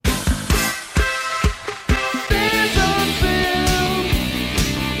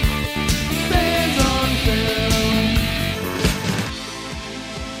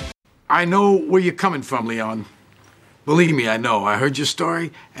I know where you're coming from, Leon. Believe me, I know. I heard your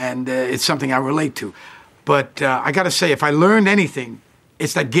story, and it's something I relate to. But I gotta say, if I learned anything,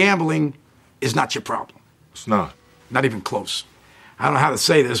 it's that gambling is not your problem. It's not. Not even close. I don't know how to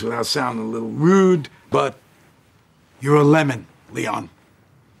say this without sounding a little rude, but you're a lemon, Leon.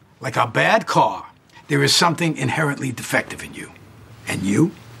 Like a bad car, there is something inherently defective in you. And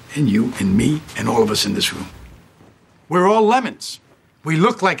you, and you, and me, and all of us in this room. We're all lemons. We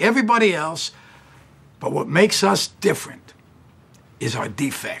look like everybody else, but what makes us different is our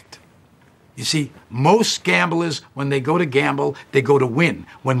defect. You see, most gamblers, when they go to gamble, they go to win.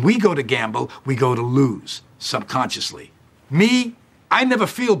 When we go to gamble, we go to lose, subconsciously. Me, I never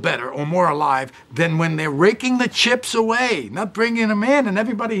feel better or more alive than when they're raking the chips away, not bringing them in, and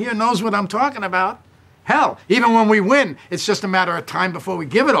everybody here knows what I'm talking about. Hell, even when we win, it's just a matter of time before we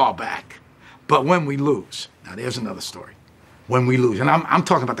give it all back. But when we lose, now there's another story. When we lose, and I'm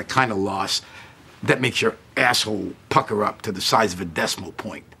talking about the kind of loss that makes your asshole pucker up to the size of a decimal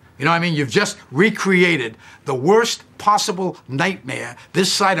point. You know what I mean? You've just recreated the worst possible nightmare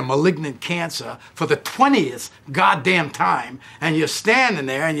this side of malignant cancer for the 20th goddamn time, and you're standing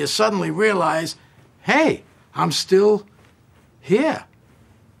there and you suddenly realize, hey, I'm still here.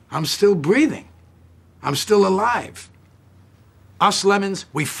 I'm still breathing. I'm still alive. Us lemons,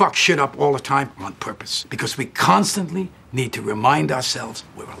 we fuck shit up all the time on purpose because we constantly need to remind ourselves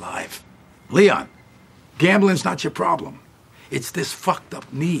we're alive. Leon, gambling's not your problem. It's this fucked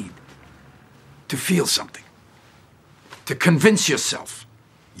up need to feel something, to convince yourself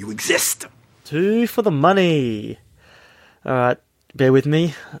you exist. 2 for the money. All right, bear with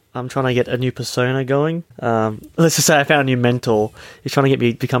me. I'm trying to get a new persona going. Let's just say I found a new mentor. He's trying to get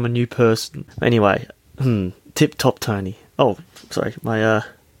me to become a new person. Anyway, tip top Tony. Oh, sorry, my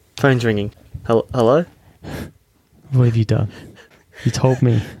phone's ringing. Hello? What have you done? You told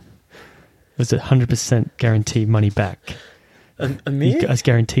me it was 100% guaranteed money back. Amir? You guys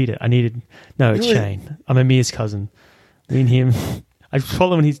guaranteed it. It's Shane. I'm Amir's cousin. Me and him, I was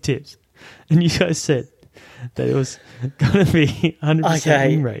following his tips. And you guys said that it was going to be 100%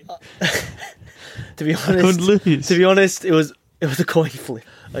 win rate. To be honest, I couldn't lose. To be honest, it was a coin flip.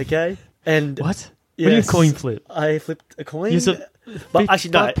 Okay? And what? Yes, What do you coin flip? I flipped a coin. But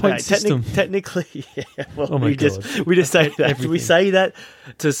actually, no. Technically, yeah. Well, oh my God. We just say that. Everything. We say that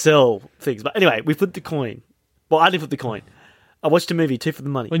to sell things. But anyway, we flipped the coin. Well, I didn't flip the coin. I watched a movie, 2 for the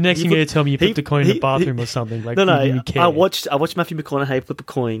money. Well, next thing you're going to tell me you flipped a coin in the bathroom or something. Like, no. I watched Matthew McConaughey flip a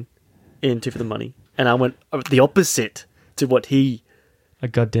coin in 2 for the money, and I went the opposite to what he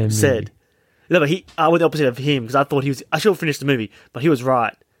said. No, but I went the opposite of him because I thought I should have finished the movie, but he was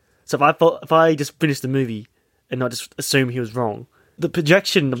right. So if I just finished the movie and not just assume he was wrong, the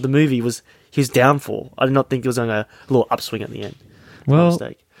projection of the movie was his downfall. I did not think it was on a little upswing at the end. Well,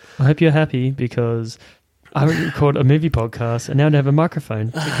 I hope you're happy because I record a movie podcast and now I have a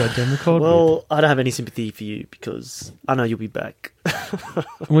microphone to goddamn record with. I don't have any sympathy for you because I know you'll be back.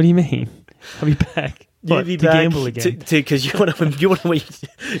 What do you mean? I'll be back. You'll be to back gamble again? Because you want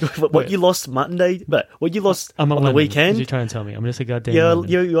to what you lost Monday, but what you lost on the weekend. You're trying to tell me I'm just a goddamn.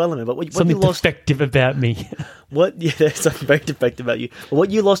 You are lemon. But what something you lost, defective about me. There's something very defective about you. But what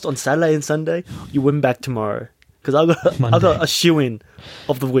you lost on Saturday and Sunday, you win back tomorrow. Because I've got a shoe-in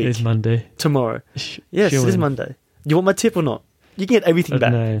of the week. It's Monday. Tomorrow. Yes, it is Monday. You want my tip or not? You can get everything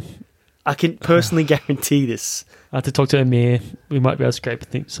back. No. I can personally guarantee this. I have to talk to Amir. We might be able to scrape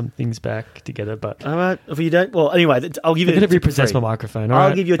some things back together, but... All right. If you don't... Well, anyway, I'll give you a tip for free. Repossess my microphone.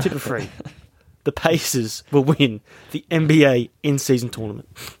 I'll give you a tip for free. The Pacers will win the NBA in-season tournament.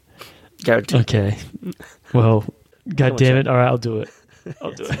 Guaranteed. Okay. Well, God damn it. All right, I'll do it.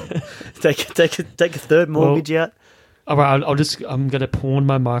 I'll do it. take a third mortgage out. All right, I'm going to pawn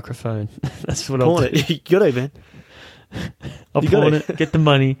my microphone. That's what I'll do. Pawn it. You got it, man. I'll pawn it, get the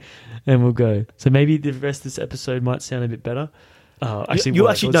money, and we'll go. So maybe the rest of this episode might sound a bit better. It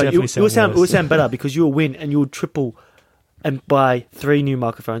will sound better because you'll win and you'll triple and buy 3 new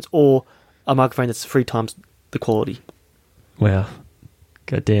microphones or a microphone that's 3 times the quality. Wow.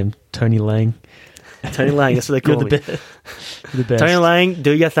 Goddamn. Tony Lang. Tony Lang, that's what they call me. The best. Tony Lang,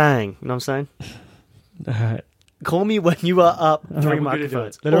 do your thing. You know what I'm saying? All right. Call me when you are up 3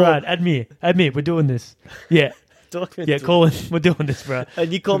 microphones. All right, add me, we're doing this. Yeah. Yeah, call in. We're doing this, bro.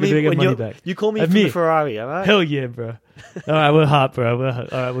 And you call me when you call me from the Ferrari, all right? Hell yeah, bro. All right, we're hot, bro. All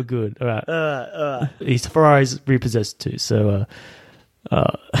right, we're good. All right. His Ferrari's repossessed too, so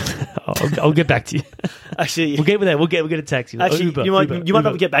I'll get back to you. Actually, we'll get with that. We'll get a taxi. Actually, Uber, you might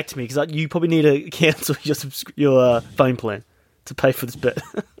not get back to me because you probably need to cancel your phone plan to pay for this bet.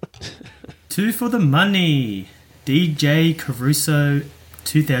 2 for the money. DJ Caruso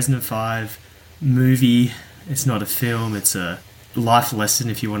 2005 movie. It's not a film. It's a life lesson,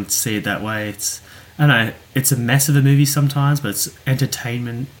 if you want to see it that way. I don't know. It's a mess of a movie sometimes, but it's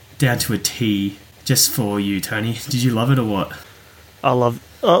entertainment down to a T. Just for you, Tony. Did you love it or what? I love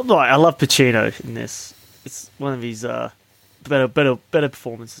Pacino in this. It's one of his better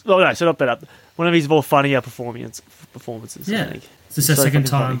performances. Oh no, so not better. One of his more funnier performances. Yeah, I think. This is the second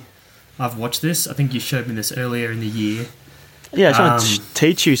time I've watched this. I think you showed me this earlier in the year. Yeah, I trying to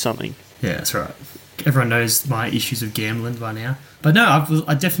teach you something. Yeah, that's right. Everyone knows my issues of gambling by now. But no,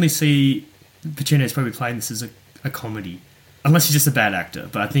 I definitely see Pacino's probably playing this as a comedy. Unless he's just a bad actor.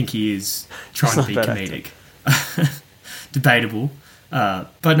 But I think he is trying to be comedic. Debatable. But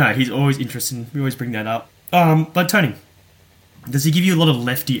no, he's always interesting. We always bring that up. But Tony, does he give you a lot of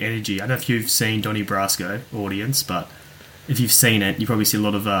lefty energy? I don't know if you've seen Donnie Brasco, audience, but if you've seen it, you probably see a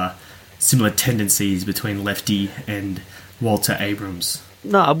lot of similar tendencies between Lefty and Walter Abrams.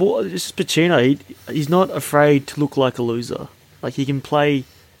 No, but it's just Pacino. He's not afraid to look like a loser. Like he can play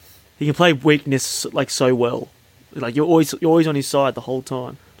weakness like so well. Like you're always on his side the whole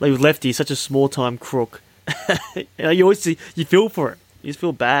time. Like with Lefty, he's such a small time crook. You always you feel for it. You just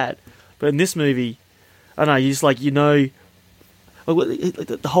feel bad. But in this movie, I don't know. You just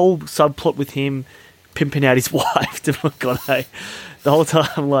the whole subplot with him pimping out his wife to McConaughey the whole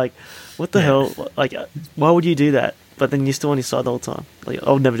time. Like, what the hell? Like, why would you do that? But then you're still on his side the whole time. Like,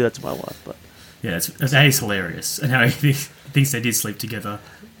 I would never do that to my wife. But yeah, it's hilarious, and how he thinks they did sleep together.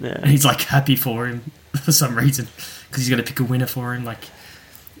 Yeah, and he's like happy for him for some reason because he's got to pick a winner for him. Like,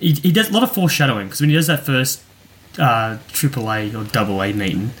 he does a lot of foreshadowing because when he does that first AAA or AA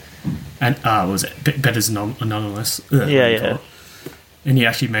meeting, and what was it Better's Anonymous? Yeah. And he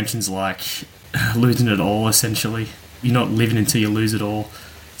actually mentions like losing it all. Essentially, you're not living until you lose it all.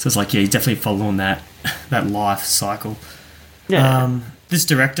 So it's like, yeah, he's definitely following that life cycle. Yeah. This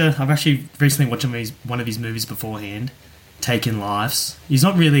director, I've actually recently watched one of his movies beforehand, Taken Lives. He's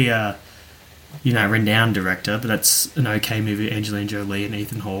not really a renowned director, but that's an okay movie. Angelina Jolie and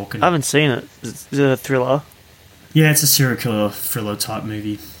Ethan Hawke. I haven't seen it. Is it a thriller? Yeah, it's a serial killer thriller type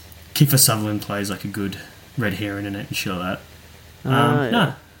movie. Kiefer Sutherland plays like a good red herring in it and shit like that.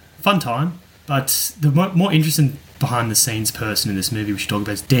 No, fun time. But the more interesting behind the scenes person in this movie we should talk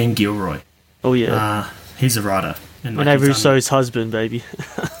about is Dan Gilroy. Oh yeah, he's a writer. And Rene Russo's husband, baby.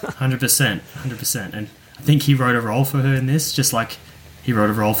 100%. And I think he wrote a role for her in this, just like he wrote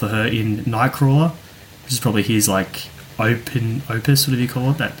a role for her in Nightcrawler, which is probably his like open opus, whatever you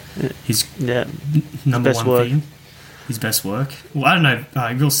call it. That his number one theme. His best work. Well, I don't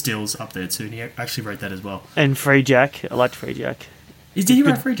know. Real Steele's up there too, and he actually wrote that as well. And Free Jack. I liked Free Jack. Did he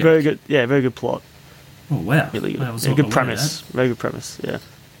write Free Jack? Very good. Yeah, very good plot. Oh wow, really good. Good premise. Very good premise. Yeah.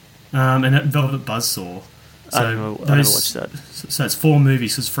 And that Velvet Buzzsaw. So I never watched that. So it's 4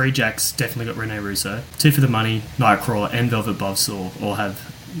 movies because Free Jack's definitely got Rene Russo. 2 for the Money, Nightcrawler, and Velvet Buzzsaw all have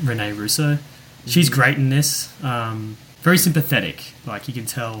Rene Russo. She's great in this. Very sympathetic. Like you can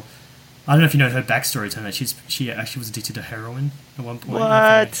tell. I don't know if you know her backstory, Tony. She actually was addicted to heroin at one point.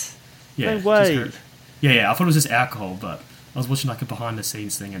 What? Yeah, no way. Yeah. I thought it was just alcohol, but I was watching like a behind the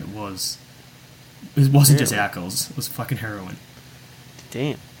scenes thing, and it wasn't just alcohol. It was fucking heroin.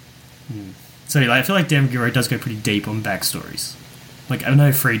 Damn. So I feel like Dan Gilroy does go pretty deep on backstories. Like I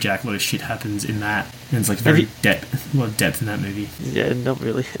know Free Jack, a lot of shit happens in that, and it's like a lot of depth in that movie. Yeah, not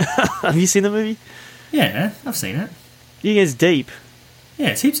really. Have you seen the movie? Yeah, I've seen it. You think it's deep? Yeah,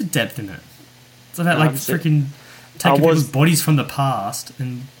 it's heaps of depth in it. It's about like freaking taking people's bodies from the past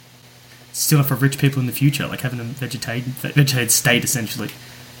and stealing for rich people in the future, like having a vegetated state essentially,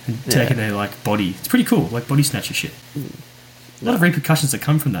 and taking their like body. It's pretty cool, like body snatcher shit. A lot of repercussions that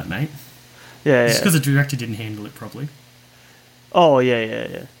come from that, mate. Yeah, just because the director didn't handle it properly. Oh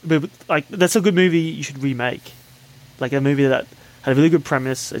yeah. But like that's a good movie you should remake. Like a movie that had a really good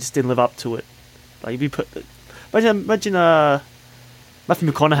premise, it just didn't live up to it. Like if you imagine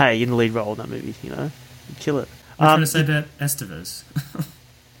Matthew McConaughey in the lead role in that movie, you know, you'd kill it. What are you trying to say about Estevez?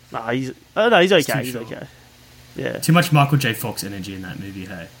 He's okay. He's okay. Yeah. Too much Michael J. Fox energy in that movie,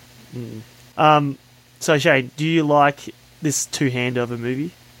 hey. So Shane, do you like this two-hander of a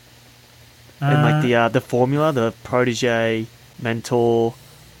movie? And like the formula, the protege, mentor,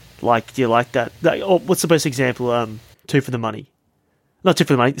 like do you like that? What's the best example? 2 for the Money. Not 2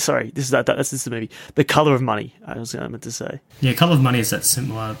 for the Money. Sorry, this is the movie. The Color of Money. I was meant to say. Yeah, Color of Money is that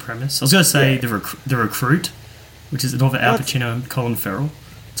similar premise. I was going to say the Recruit, which is another Al Pacino and Colin Farrell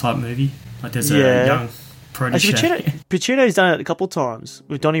type movie. Like there's a young protege. Pacino's done it a couple of times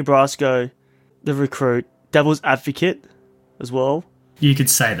with Donnie Brasco, The Recruit, Devil's Advocate, as well. You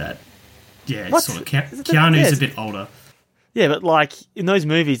could say that. Yeah, it's sort of. Keanu's a bit older. Yeah, but like in those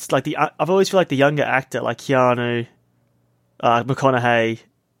movies, like I've always feel like the younger actor, like Keanu, McConaughey,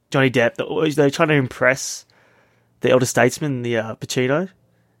 Johnny Depp, they're trying to impress the elder statesman, the Pacino.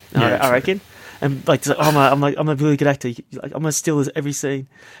 I reckon. And like, I'm a really good actor. Like, I'm gonna steal this every scene.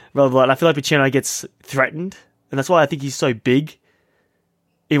 Blah, blah, blah. And I feel like Pacino gets threatened, and that's why I think he's so big.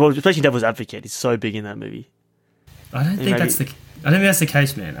 Especially Devil's Advocate, he's so big in that movie. I don't think that's the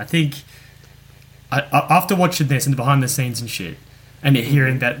case, man. I think after watching this and the behind the scenes and shit, and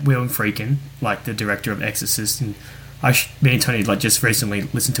hearing that Will Friedkin, like the director of Exorcist, and me and Tony like just recently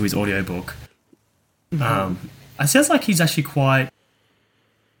listened to his audiobook. It sounds like he's actually quite.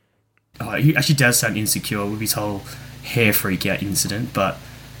 He actually does sound insecure with his whole hair freak out incident, but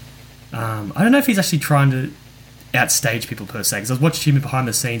I don't know if he's actually trying to outstage people per se. Because I was watching him behind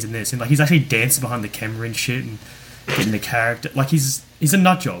the scenes in this, and like he's actually dancing behind the camera and shit, and getting the character. Like he's a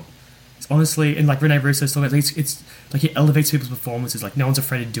nut job. It's honestly, and like Rene Russo's talking about, it's like he elevates people's performances. Like no one's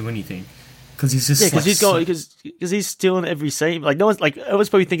afraid to do anything because he's just because he's still in every scene. Like no one's like I was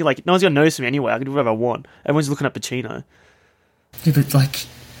probably thinking like no one's gonna notice me anyway. I can do whatever I want. Everyone's looking at Pacino. Yeah, but like.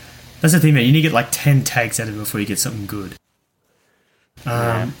 That's the thing, man. You need to get like 10 takes out of it before you get something good.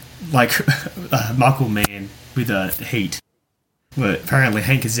 Like Michael Mann with Heat, where apparently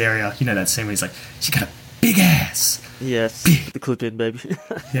Hank Azaria, you know that scene where he's like, she got a big ass. Yes, big. The clip in, baby.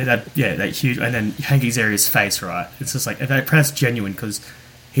 that huge, and then Hank Azaria's face, right? It's just like that's genuine because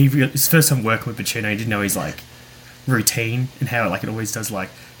his first time working with Pacino, he didn't know his like routine and how like it always does. Like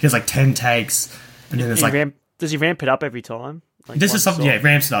he has like 10 takes, and then there's like does he ramp it up every time? Like this is something, it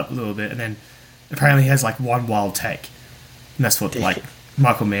ramps it up a little bit, and then apparently he has like one wild take, and that's what like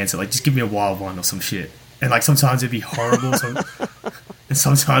Michael Mann said, like just give me a wild one or some shit, and like sometimes it'd be horrible, and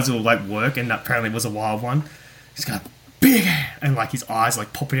sometimes it will like work, and apparently it was a wild one. He's got a big, and like his eyes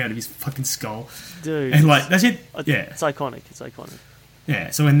like popping out of his fucking skull, dude, and like that's it. Yeah, it's iconic. It's iconic. Yeah,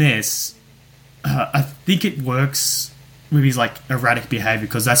 so in this, I think it works with his like erratic behavior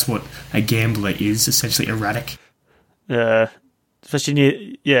because that's what a gambler is, essentially erratic.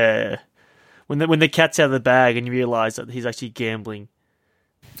 Especially when the cat's out of the bag and you realise that he's actually gambling.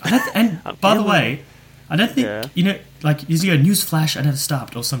 And by the way, I don't think you know, like does he go newsflash? I never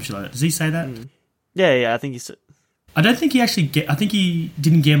stopped or some shit like that. Does he say that? Yeah. I think he's. I don't think he actually. I think he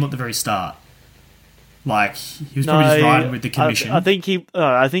didn't gamble at the very start. Like he was probably just riding with the commission. I think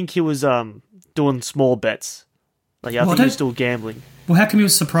he was doing small bets. Like I think he was still gambling. Well, how come he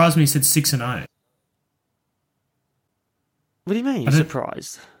was surprised when he said 6-0? What do you mean?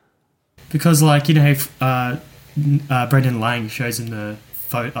 Surprised? Because, like, you know, Brendan Lang shows in the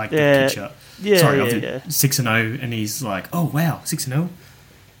photo, like the picture. Yeah. 6-0, and he's like, "Oh wow, 6-0."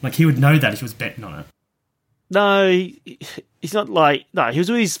 Like he would know that if he was betting on it. No, he's not like he was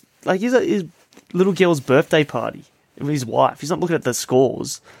with his little girl's birthday party with his wife. He's not looking at the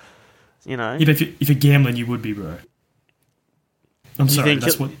scores, you know. Yeah, but if you're gambling, you would be, bro. I'm sorry,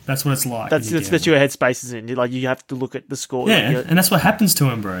 that's what it's like. That's your headspace is in. You have to look at the score. Yeah, and that's what happens to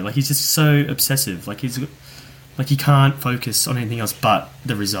him, bro. Like he's just so obsessive. Like he can't focus on anything else but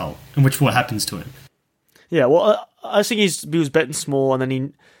the result, and what happens to him. Yeah, well, I think he was betting small, and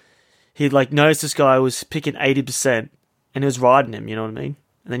then he like noticed this guy was picking 80%, and he was riding him. You know what I mean?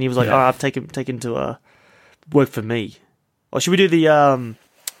 And then he was like, "Oh, I've taken to work for me." Or should we do the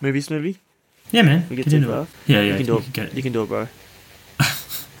movies movie? Yeah, man. We get too far. Yeah. You can do it, bro.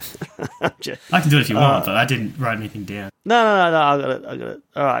 I can do it if you want, but I didn't write anything down. No, I got it.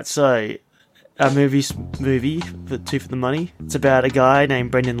 Alright, so our movie for Two for the Money. It's about a guy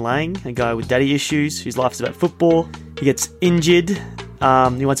named Brendan Lang, a guy with daddy issues whose life's about football. He gets injured.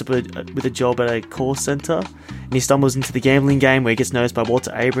 He winds up with a job at a call centre, and he stumbles into the gambling game where he gets noticed by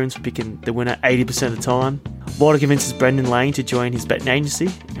Walter Abrams for picking the winner 80% of the time. Walter convinces Brendan Lang to join his betting agency,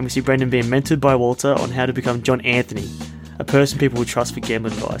 and we see Brendan being mentored by Walter on how to become John Anthony, a person people would trust for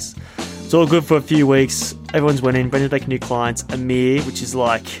gambling advice. It's all good for a few weeks. Everyone's winning. Brendan's making new clients. Amir, which is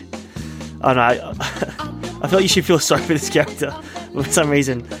like, I don't know. I feel like you should feel sorry for this character. But for some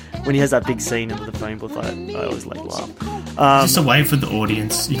reason, when he has that big scene in the phone booth, I always like laugh. Just a way for the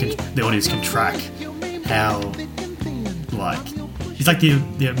audience. The audience can track how, like, he's like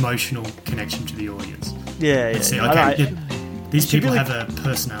the emotional connection to the audience. Yeah. See, okay, these people have a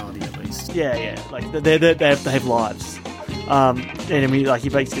personality at least. Yeah. Like they have lives. And he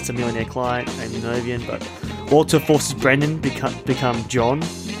gets a millionaire client named Novian, but Walter forces Brendan become John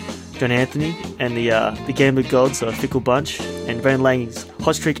Anthony, and the gambler gods are a fickle bunch. And Brendan Lang's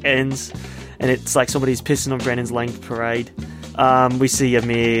hot streak ends, and it's like somebody's pissing on Brendan's Lang parade. We see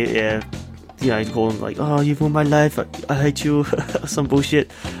Amir, he's calling like, "Oh, you've ruined my life. I hate you," some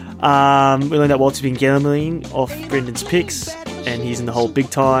bullshit. We learned that Walter's been gambling off Brendan's picks, and he's in the hole big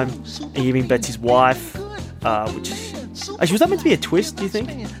time. And he even bets his wife, which actually was that meant to be a twist? Do you think?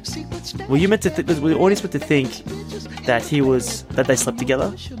 Were you meant to? Was the audience meant to think that that they slept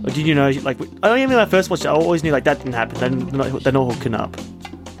together, or did you know? Like, I mean, when I first watched it, I always knew like that didn't happen. They're not hooking up.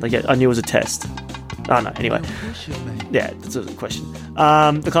 Like, I knew it was a test. Oh no. Anyway, yeah, that's a question.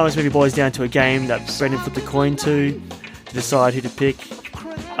 The climax movie boils down to a game that Brendan flipped a coin to decide who to pick.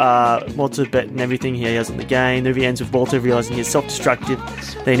 Walter betting everything he has on the game. The movie ends with Walter realising he's self-destructive,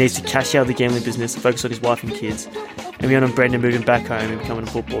 that he needs to cash out of the gambling business and focus on his wife and kids. And we end on Brendan moving back home and becoming a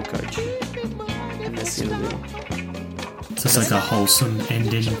football coach. And that's the end of the movie. So it's like a wholesome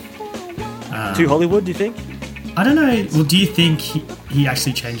ending. To Hollywood, do you think? I don't know. Well, do you think he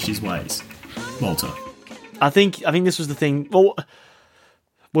actually changed his ways, Walter? I think this was the thing. Well,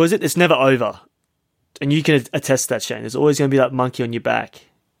 was it? It's never over. And you can attest to that, Shane. There's always going to be that monkey on your back.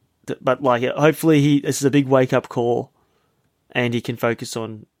 But like, hopefully, this is a big wake-up call, and he can focus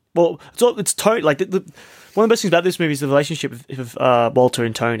on. Well, it's Tony. Like one of the best things about this movie is the relationship of Walter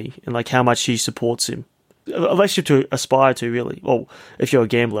and Tony, and like how much she supports him. A relationship to aspire to, really. Well, if you're a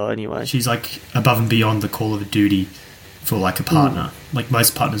gambler, anyway. She's like above and beyond the call of duty for like a partner. Like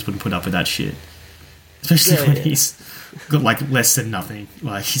most partners wouldn't put up with that shit, especially when he's got like less than nothing.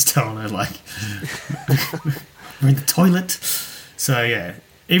 Like he's telling her like we're in the toilet. So yeah,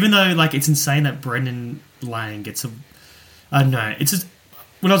 even though like it's insane that Brendan Lang gets I don't know. It's just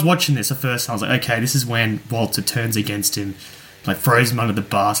when I was watching this at first, I was like, okay, this is when Walter turns against him. Like throws him under the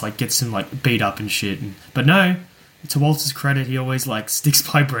bus, like gets him like beat up and shit. But no, to Walter's credit, he always like sticks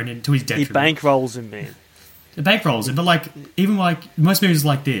by Brendan to his detriment. He bankrolls him, man. He bankrolls him, but like even like most movies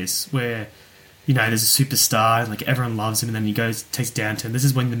like this, where you know there's a superstar and like everyone loves him, and then he takes downturn. This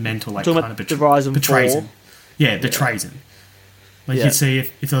is when the mentor like kind of betrays him. Yeah, betrays him. Like you'd see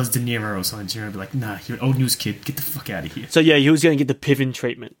if there was De Niro or something, you'd be like, nah, you're an old news kid, get the fuck out of here. So yeah, he was going to get the Piven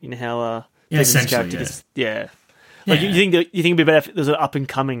treatment. You know how essentially, yeah. Like you think it'd be better if there's an up and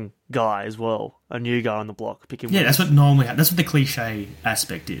coming guy as well, a new guy on the block picking. Yeah, that's what normally happens. That's what the cliche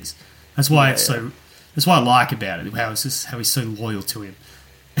aspect is. That's why it's so. That's what I like about it. How he's so loyal to him.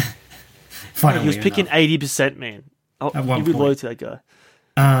 He was picking 80%, man. At one you'd be point. loyal to that guy.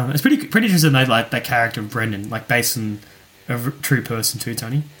 It's pretty interesting they like that character of Brendan, like based on a true person too,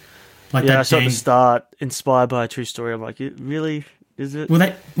 Tony. Like I saw at the start, inspired by a true story. I'm like, really? Is it?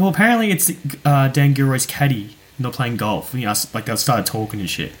 Well, apparently it's Dan Gilroy's caddy. They're playing golf. You know, like they started talking and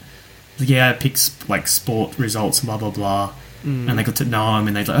shit. Like, yeah, it picks like sport results, blah blah blah. And they got to know him,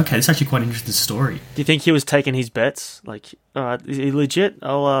 and they're like, okay, this is actually quite an interesting story. Do you think he was taking his bets? Like, all right, is he legit?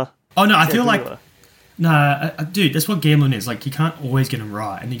 Oh no, I feel like dude, that's what gambling is. Like, you can't always get them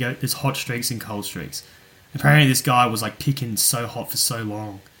right, and there's hot streaks and cold streaks. Apparently, this guy was like picking so hot for so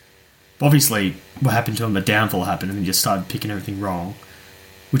long. But obviously, what happened to him? The downfall happened, and he just started picking everything wrong.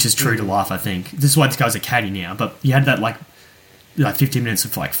 Which is true to life, I think. This is why this guy's a caddy now. But you had that like 15 minutes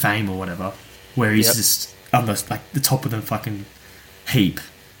of like fame or whatever, where he's just on the top of the fucking heap.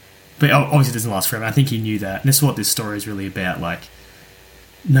 But obviously, it doesn't last forever. I think he knew that, and this is what this story is really about. Like,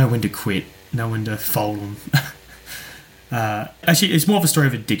 know when to quit, know when to fold them. Actually, it's more of a story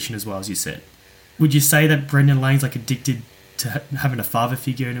of addiction as well, as you said. Would you say that Brendan Lang's like addicted to having a father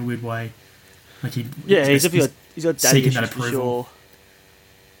figure in a weird way? Like he's got daddy issues for sure.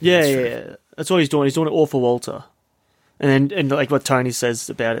 Yeah. That's what he's doing. He's doing it all for Walter. And like what Tony says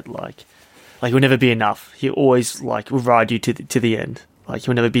about it, like he'll never be enough. He always will ride you to the end. Like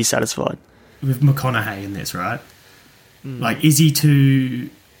he'll never be satisfied. With McConaughey in this, right? Like, is he too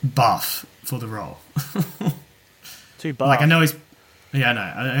buff for the role? Too buff. Like I know he's. Yeah, I know.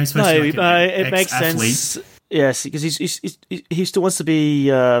 I know he's supposed to be like it makes sense. Yes, because he still wants to be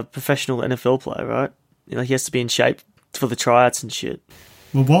a professional NFL player, right? He has to be in shape for the tryouts and shit.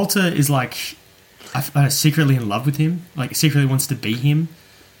 Well, Walter is like secretly in love with him. Like secretly wants to be him.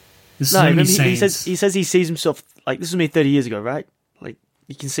 He says he sees himself like this was me 30 years ago, right? Like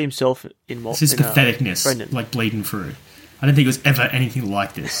you can see himself in Walter. It's his patheticness, like bleeding through. I don't think it was ever anything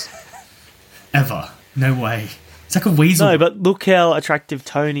like this, ever. No way. It's like a weasel. No, but look how attractive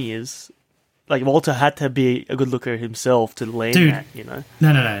Tony is. Like Walter had to be a good looker himself to land that, you know.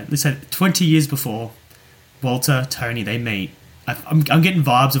 No. Listen, 20 years before Walter, Tony, they meet. I'm getting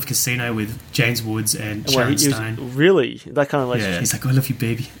vibes of Casino with James Woods and Sharon Stone. Really? That kind of relationship? Yeah, he's like, I love you,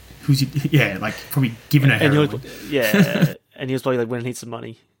 baby. Who's you? Yeah, like probably giving her heroin. And he was probably like, when I need some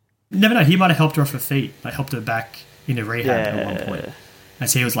money. Never know. He might have helped her off her feet. Like helped her back into rehab at one point. And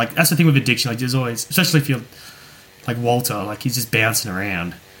so he was like, that's the thing with addiction. Like there's always, especially if you're like Walter, like he's just bouncing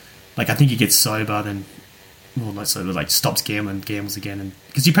around. Like I think he gets sober, then well, not so, but like stops gambling, gambles again, and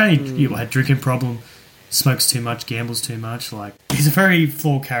because he apparently had a drinking problem, smokes too much, gambles too much. Like he's a very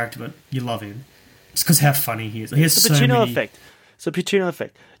flawed character, but you love him. It's because how funny he is. He has It's the so Pacino many... effect. It's the Pacino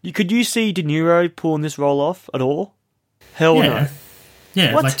effect. Could you see De Niro pulling this role off at all? Hell no.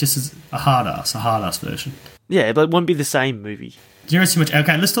 Yeah, What? like just as a hard ass version. Yeah, but it wouldn't be the same movie. De Niro's too much.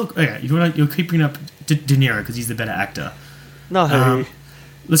 Okay, let's talk. Okay, you're keeping up De Niro because he's the better actor. No.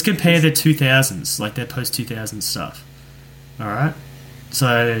 Let's compare their 2000s, like their post 2000s stuff. All right.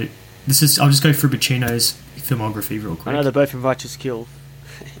 So I'll just go through Pacino's filmography real quick. I know they're both in Righteous Kill.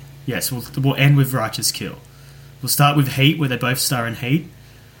 Yes, we'll end with Righteous Kill. We'll start with Heat, where they both star in Heat,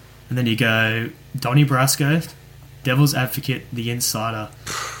 and then you go Donnie Brasco, Devil's Advocate, The Insider.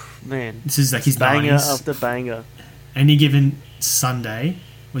 Man, this is like his banger 90s. after banger. Any Given Sunday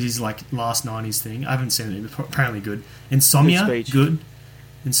was his like last 90s thing. I haven't seen it, but apparently good. Insomnia, good.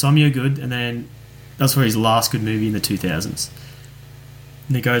 Insomnia, good, and then that's where his last good movie in the 2000s.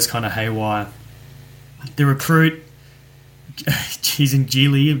 And it goes kind of haywire. The Recruit, he's in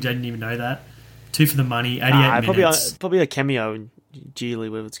Geely, I didn't even know that. 2 for the Money, 88 minutes. Probably a cameo in Geely,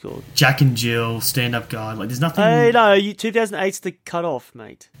 whatever it's called. Jack and Jill, Stand Up Guy, like there's nothing... Hey, no, 2008's the cut-off,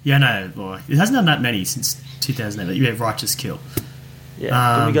 mate. Yeah, no, boy. It hasn't done that many since 2008. You have Righteous Kill. Yeah,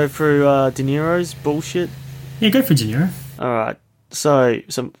 can we go through De Niro's bullshit? Yeah, go for De Niro. Alright, so,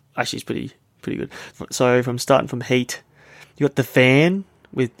 actually it's pretty good. So, starting from Heat, you got The Fan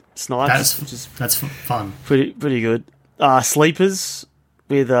with Snipes, that's fun. Pretty good. Sleepers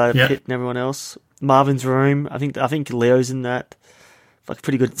with Pitt and everyone else. Marvin's Room, I think Leo's in that. Like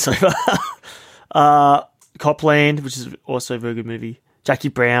pretty good so far. Copland, which is also a very good movie. Jackie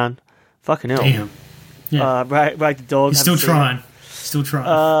Brown, fucking hell. Damn. Yeah. Rag the Dog. He's still trying.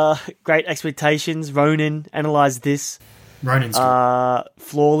 Great Expectations. Ronin. Analyze This. Ronin's good.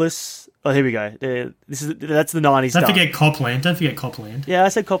 Flawless. Oh, here we go. That's the 90s. Don't forget Copland. Yeah, I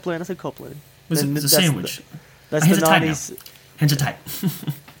said Copland. Was it a sandwich? That's the 90s. Hands are tight.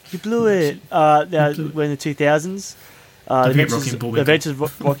 You blew it. We're in the 2000s. The Adventures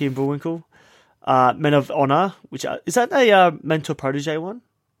of Rocky and Bullwinkle. Men of Honor, which is that a mentor protege one?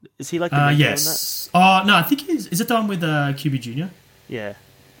 Is he like the mentor yes. Oh no, I think is it the one with QB Jr.? Yeah.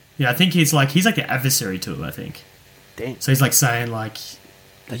 Yeah, I think he's like the adversary to it, I think. Damn. So he's like saying like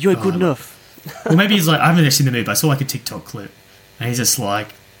you're good enough. Well, maybe he's like, I haven't seen the movie, but I saw like a TikTok clip, and he's just like,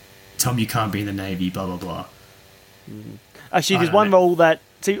 tell me you can't be in the Navy, blah blah blah. Actually, there's one role that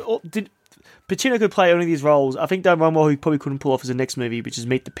Pacino could play only these roles. I think that one role he probably couldn't pull off is the next movie, which is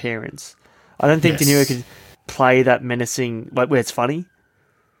Meet the Parents. I don't think De Niro could play that menacing, like where it's funny.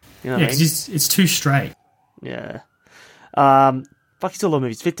 You know what I mean? It's too straight. Yeah. Fuck, still a lot of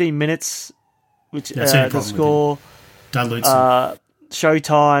movies. 15 Minutes, which the score. Dilutes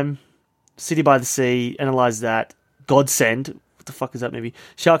Showtime, City by the Sea, Analyze That, Godsend. What the fuck is that movie?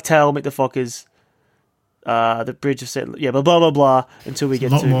 Shark Tale, Meet the Fockers, The Bridge of St. Yeah, blah blah blah. Until we get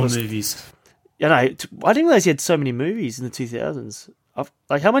to a lot more movies. Yeah, no, I didn't realize he had so many movies in the 2000s.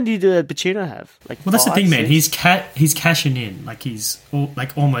 Like, how many did Pacino have? Like, well, that's 5, the thing, man. 6? He's cashing in. Like he's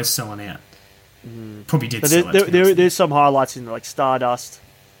almost selling out. Probably did. Sell out, there's some highlights in there, like Stardust,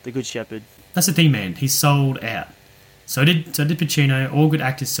 The Good Shepherd. That's the thing, man. He sold out. So did Pacino. All good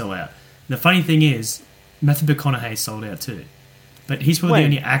actors sell out. And the funny thing is, Matthew McConaughey sold out too, but he's probably the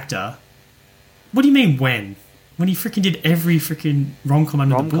only actor. What do you mean when? When he freaking did every freaking rom-com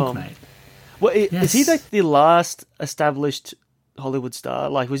under the book, mate. Well, is he like the last established Hollywood star?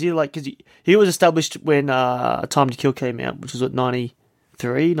 Like, was he like, because he was established when Time to Kill came out, which was what,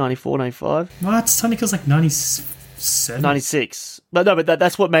 93, 94, 95? What? Time to Kill's like 97? 96. But no, but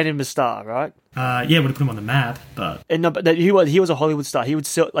that's what made him a star, right? Yeah, would have put him on the map, but... But he was a Hollywood star. He would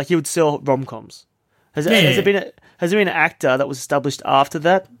sell rom-coms. Has there been an actor that was established after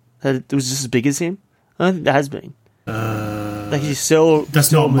that was just as big as him? I don't think there has been. Like you sell.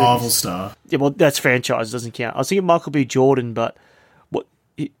 That's not Marvel star. Yeah, well, that's franchise. It doesn't count. I was thinking Michael B. Jordan, but what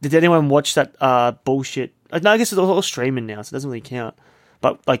did anyone watch that bullshit? No, I guess it's all streaming now, so it doesn't really count.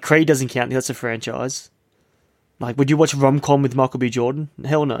 But like Creed doesn't count. That's a franchise. Like, would you watch a rom-com with Michael B. Jordan?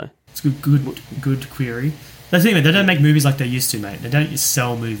 Hell no. It's a good query. That's the thing, man. They don't make movies like they used to, mate. They don't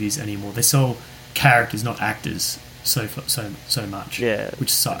sell movies anymore. They sell characters, not actors. So much. Yeah,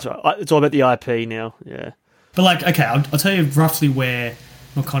 which sucks. Right. It's all about the IP now. Yeah. But like, okay, I'll tell you roughly where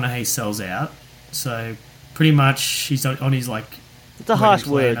McConaughey sells out. So pretty much he's on his like. It's a harsh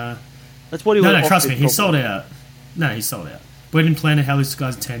word. That's what he. No, trust me, he sold out. No, he sold out. Wedding Planner, How This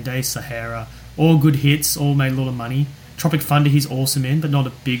Guy's 10 Days, Sahara, all good hits, all made a lot of money. Tropic Thunder, he's awesome in, but not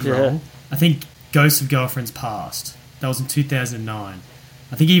a big role. I think Ghosts of Girlfriends Past. That was in 2009.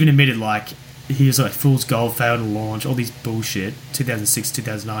 I think he even admitted like he was like fool's gold, failed to launch, all these bullshit. 2006,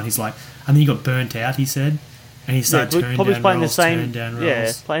 2009. He's like, and then he got burnt out. He said, and he started turning down roles, turning down roles.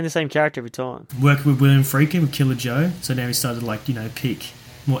 Yeah, playing the same character every time. Working with William Friedkin with Killer Joe. So now he started like pick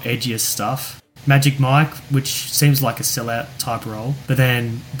more edgier stuff. Magic Mike, which seems like a sellout type role, but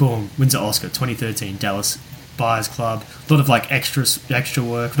then boom, wins an Oscar. 2013, Dallas Buyers Club. A lot of like extra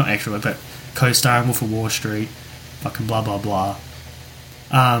work, not extra work, but co-starring Wolf of Wall Street. Fucking blah blah blah.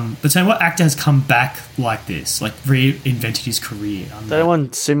 But so what actor has come back like this, like reinvented his career? The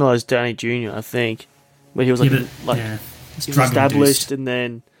one similar is Downey Jr. I think, where he was he was established and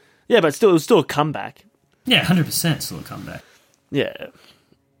then but still it was still a comeback. Yeah, 100% still a comeback. Yeah,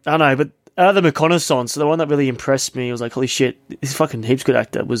 I know, but out of the reconnaissance, the one that really impressed me was like, holy shit, this fucking heaps good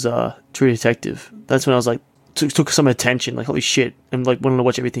actor was True Detective. That's when I was like, took some attention, like holy shit, and like wanted to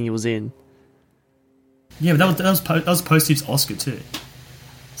watch everything he was in. Yeah, but that was post his Oscar too.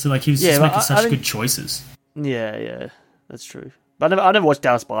 So like he was just making such good choices. Yeah, that's true. But I never watched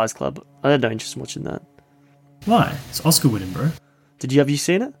Dallas Buyers Club. I had no interest in watching that. Why? It's Oscar winning, bro. Have you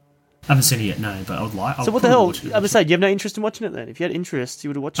seen it? I haven't seen it yet, no, but I would like. So what the hell? I would say, do you have no interest in watching it then? If you had interest,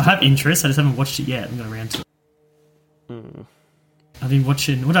 you would have watched it. I have interest, I just haven't watched it yet. I'm going around to it. I've been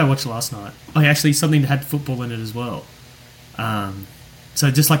watching... What did I watch last night? Oh, actually, something that had football in it as well.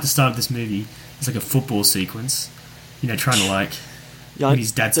 So just like the start of this movie, it's like a football sequence. Trying to like...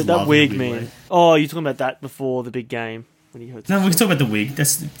 his dad's that wig, man. Oh, you're talking about that before the big game. When he hurts no, we can talk about the wig.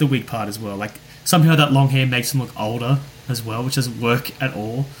 That's the wig part as well. Like, somehow that long hair makes him look older as well, which doesn't work at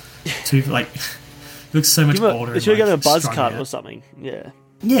all. Like, looks so much older. They should have got a buzz cut or something.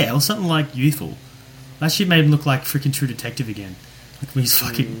 Yeah, or something like youthful. That shit made him look like freaking True Detective again. Like when he's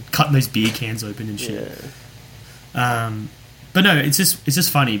fucking cutting those beer cans open and shit. Yeah. But no, it's just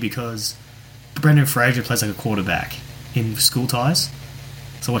funny because Brendan Fraser plays like a quarterback in School Ties.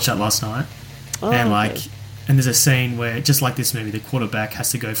 So I watched that last night. And there's a scene where, just like this movie, the quarterback has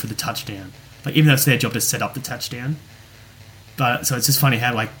to go for the touchdown. Like, even though it's their job to set up the touchdown. But so it's just funny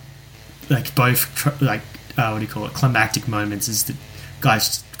how both what do you call it, climactic moments is the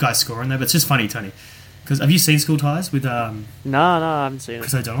guys scoring there. But it's just funny, Tony, because have you seen School Ties with No, I haven't seen it.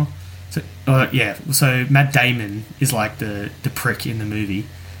 Chris O'Donnell? So Matt Damon is like the prick in the movie,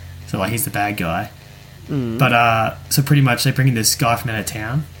 so like he's the bad guy. But so pretty much they bring in this guy from out of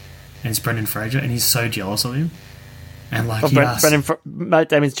town, and it's Brendan Fraser, and he's so jealous of him, and like Matt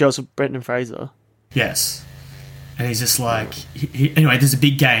Damon's jealous of Brendan Fraser. Yes. And he's just like... anyway, there's a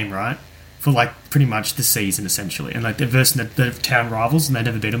big game, right? For, like, pretty much the season, essentially. And, like, they're versing the town rivals, and they've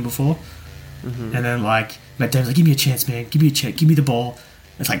never beat them before. And then, like, Matt Damon's like, give me a chance, man. Give me a chance. Give me the ball.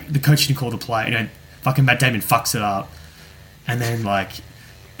 It's like, the coach didn't call the play. Fucking Matt Damon fucks it up. And then, like,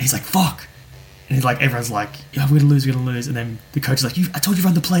 he's like, fuck. And he's like, everyone's like, yeah, we're going to lose. And then the coach is like, I told you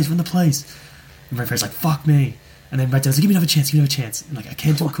run the plays. And Brendan Fraser's like, fuck me. And then Matt Damon's like, give me another chance. And, like, I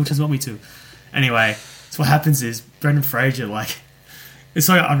can't do what coaches want me to. Anyway... So what happens is Brendan Fraser, like, it's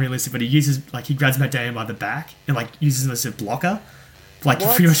so unrealistic, but he grabs Matt Damon by the back and like uses him as a blocker, like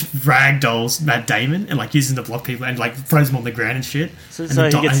pretty much ragdolls Matt Damon and like uses him to block people and like throws him on the ground and shit. So he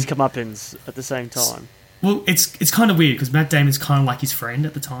gets his comeuppance at the same time. Well, it's kind of weird because Matt Damon's kind of like his friend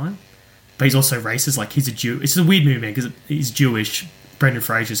at the time, but he's also racist. Like he's a Jew. It's a weird movie, man, because he's Jewish. Brendan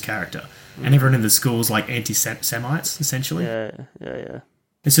Fraser's character, and everyone in the school's like anti-Semites essentially. Yeah.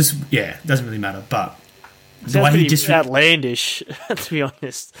 It's just it doesn't really matter, but. The way he just outlandish, to be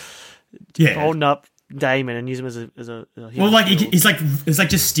honest. Yeah, holding up Damon and use him as a well, like he's like it's like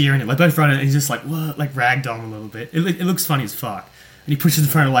just steering it, like both running, and he's just like what, like ragdoll a little bit. It looks funny as fuck, and he pushes in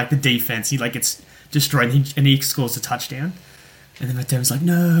front of like the defense. He like gets destroyed, and he scores a touchdown, and then Matt Damon's like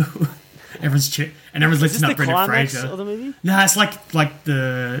no, everyone's lifting up Brendan Fraser. Of the movie? No, it's like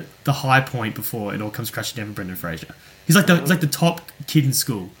the high point before it all comes crashing down for Brendan Fraser. He's like the top kid in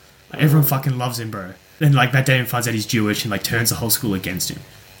school. Like, everyone fucking loves him, bro. Then like Matt Damon finds out he's Jewish and like turns the whole school against him.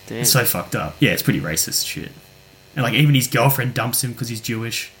 Damn. It's so fucked up. Yeah, it's pretty racist shit. And like even his girlfriend dumps him because he's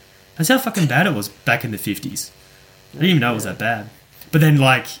Jewish. That's how fucking bad it was back in the 50s. I didn't even know it was that bad. But then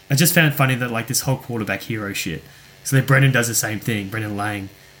like I just found it funny that like this whole quarterback hero shit. So then Brendan does the same thing, Brendan Lang,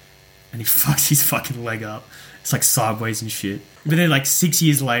 and he fucks his fucking leg up. It's like sideways and shit. But then like 6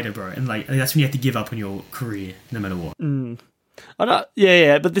 years later, bro, and like that's when you have to give up on your career no matter what. I know,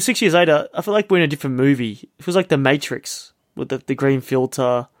 yeah, but the 6 years later, I feel like we're in a different movie. It feels like The Matrix with the green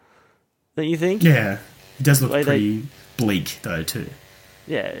filter. Don't you think? Yeah, it does look pretty bleak though too.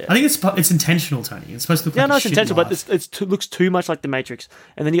 Yeah. I think it's intentional, Tony. It's supposed to look like it's intentional, but it looks too much like The Matrix.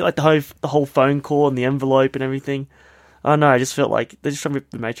 And then you like the whole phone call and the envelope and everything. I don't know, I just felt like they're just trying to rip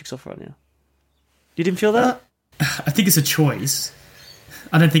The Matrix off right now. You didn't feel that? I think it's a choice.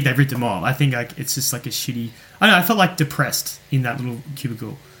 I don't think they've ripped him off. I think like it's just like a shitty. I don't know. I felt like depressed in that little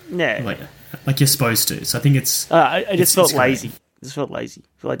cubicle. Yeah, like you're supposed to. So I think it's. I just felt lazy. I just felt lazy.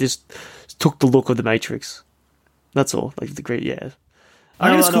 I just took the look of the Matrix. That's all. Like the great, yeah. I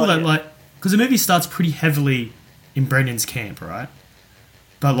think it's cool though, like because the movie starts pretty heavily in Brendan's camp, right?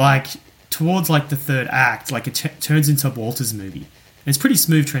 But like towards like the third act, like it turns into Walter's movie. And it's pretty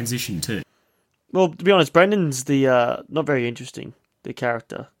smooth transition too. Well, to be honest, Brendan's the not very interesting, the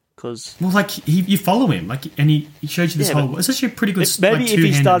character, because like you follow him, like, and he shows you this whole. It's actually a pretty good. Maybe if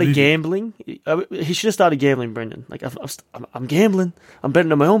he started movie. gambling, he should have started gambling. Brendan, like I'm gambling, I'm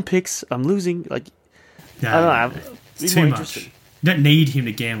betting on my own picks, I'm losing. Like I don't know, it's too much. You don't need him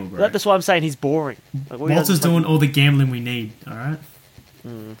to gamble, bro. That's why I'm saying he's boring. Like, Walter's doing all the gambling we need. All right,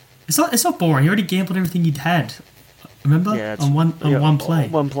 it's not boring. He already gambled everything he'd had. Remember? Yeah, on one play.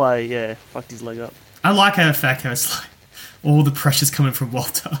 One play, yeah. Fucked his leg up. I like how it's like all the pressure's coming from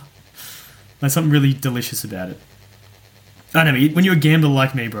Walter. There's something really delicious about it. I don't know, when you're a gambler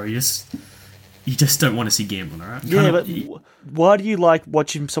like me, bro, you just don't want to see gambling, alright? But why do you like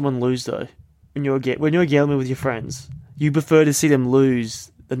watching someone lose, though? When you're gambling with your friends, you prefer to see them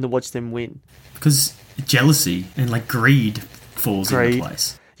lose than to watch them win. Because jealousy and, like, greed falls into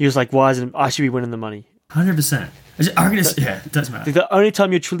place. You're just like, why isn't I should be winning the money? 100%. It doesn't matter. The only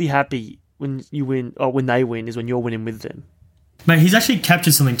time you're truly happy when you win, or when they win, is when you're winning with them. Mate, he's actually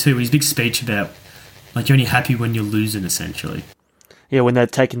captured something too. His big speech about, like, you're only happy when you're losing, essentially. Yeah, when they're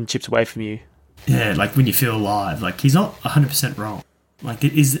taking chips away from you. Yeah, like when you feel alive. Like, he's not 100% wrong. Like,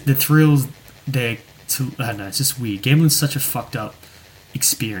 it is the thrills there to... I don't know, it's just weird. Gambling's such a fucked up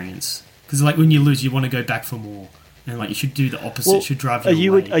experience. Because, like, when you lose, you want to go back for more. And, like, you should do the opposite. It should drive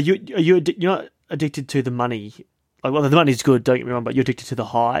you away. You're not addicted to the money... Like, well, the money's good, don't get me wrong, but you're addicted to the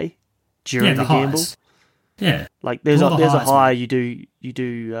high during the gamble. Yeah, like there's a high you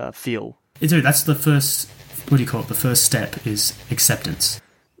do feel. Dude, that's the first. What do you call it? The first step is acceptance.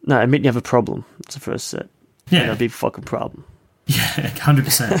 No, admit you have a problem. It's the first step. Yeah, and a big fucking problem. Yeah,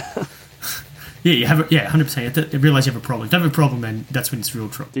 100%. Yeah, you have. 100%. You have to realize you have a problem. If you have a problem, then that's when it's real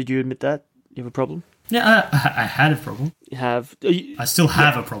trouble. Did you admit that you have a problem? Yeah, I had a problem. You have. I still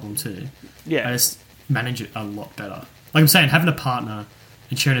have a problem too. Yeah, I just manage it a lot better. Like I'm saying, having a partner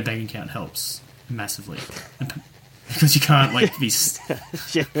and sharing a bank account helps massively, because you can't like be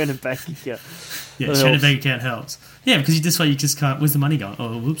sharing a bank account. Yeah, sharing a bank account helps. Yeah, because you just can't. Where's the money going?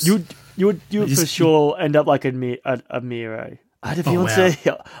 Oh, whoops. You would for sure end up like a Miro. I had a fiance.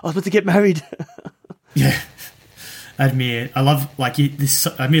 Wow. I was about to get married. Yeah, Admir. I love this.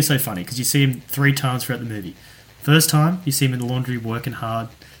 Admir's so funny because you see him 3 times throughout the movie. First time you see him in the laundry working hard.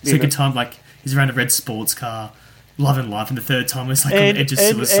 Second time, like, he's around a red sports car, loving life, and the third time was like on the edge of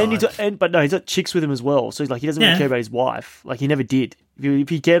suicide. But no, he's got chicks with him as well. So he doesn't really care about his wife. Like, he never did. If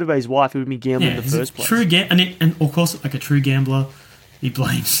he cared about his wife, he would be gambling in the first place. And of course, like a true gambler, he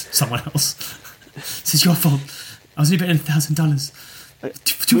blames someone else. It's your fault. I was only betting $1,000,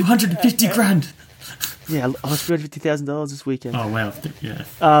 $250,000. Yeah, I was $350,000 this weekend. Oh wow, yeah.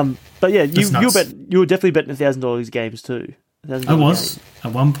 But yeah, you were definitely betting $1,000 games too. I was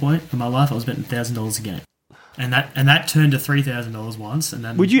at one point in my life. I was betting $1,000 a game, and that turned to $3,000 once. And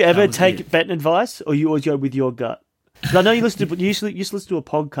then would you ever take betting advice, or you always go with your gut? Because I know you used to listen to a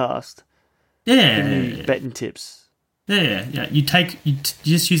podcast. Yeah, betting tips. Yeah. You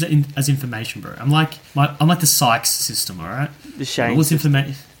just use it as information, bro. I'm like the Sykes system, all right? The Shane.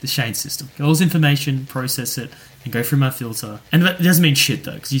 The Shane system. All this information, process it, and go through my filter. And that doesn't mean shit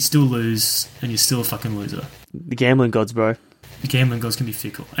though, because you still lose, and you're still a fucking loser. The gambling gods, bro. The gambling gods can be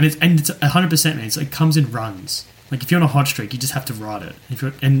fickle, and it's 100%, man. It comes in runs. Like if you're on a hot streak, you just have to ride it.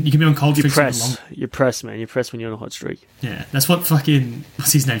 And you can be on cold streaks. You press, man. You press when you're on a hot streak. Yeah, that's what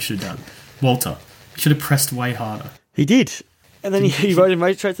what's his name should have done. Walter should have pressed way harder. He did, and then he rode him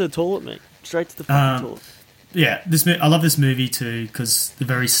right straight to the toilet, mate. Straight to the fucking toilet. Yeah, I love this movie too because the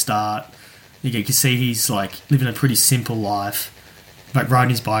very start, you can see he's like living a pretty simple life, like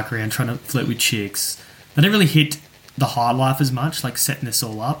riding his bike around, trying to flirt with chicks. They don't really hit the high life as much, like setting this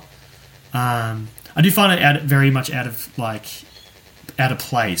all up. I do find it very much out of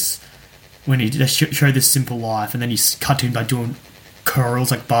place when they show this simple life, and then he's cut to him by doing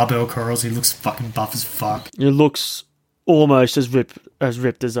curls, like barbell curls. He looks fucking buff as fuck. He looks almost as ripped as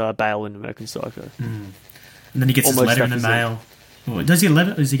Bale in American Psycho. And then he gets his letter in the mail. Oh, does he get a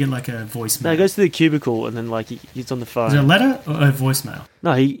letter, or does he get like a voicemail? No, he goes to the cubicle, and then like he's on the phone. Is it a letter or a voicemail?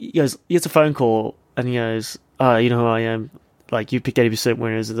 No, he gets a phone call, and he goes, you know who I am? Like, you picked 80%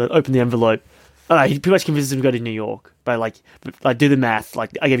 winners. Open the envelope. He pretty much convinces him to go to New York. But like do the math.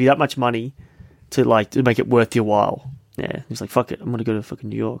 Like, I gave you that much money to make it worth your while. Yeah, he's like, fuck it, I'm gonna go to fucking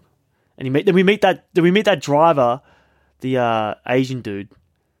New York. And then we meet that driver, the Asian dude.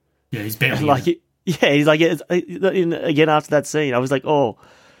 Yeah, he's barely like he's like again after that scene. I was like, oh,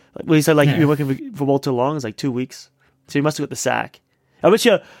 well, he said like you've been working for Walter long. It's like 2 weeks, so he must have got the sack. I bet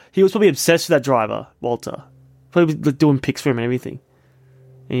you he was probably obsessed with that driver, Walter. Probably like, doing pics for him and everything.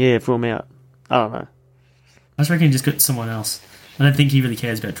 And yeah, threw him out. I don't know. I just reckon he just got someone else. I don't think he really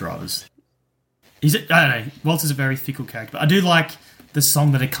cares about drivers. I don't know. Walter's a very fickle character, but I do like the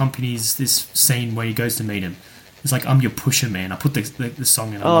song that accompanies this scene where he goes to meet him. It's like, I'm your pusher man. I put the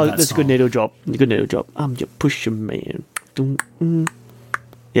song in. That's song. A good needle drop. Good needle drop. I'm your pusher man.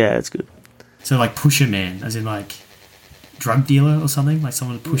 Yeah, it's good. So like pusher man, as in like drug dealer or something, like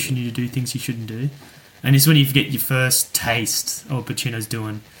someone pushing you to do things you shouldn't do. And it's when you get your first taste of what Pacino's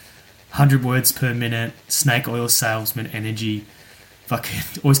doing. 100 words per minute, snake oil salesman energy, fucking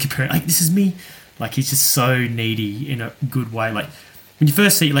always comparing, like, this is me. Like, he's just so needy in a good way. Like, when you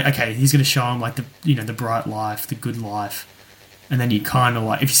first see, like, okay, he's going to show him, like, the bright life, the good life. And then you kind of,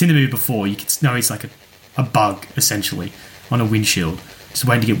 like, if you've seen the movie before, you can know he's like a bug, essentially, on a windshield, just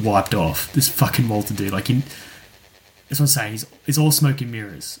waiting to get wiped off. This fucking Walter dude, like, that's what I'm saying. It's all smoke and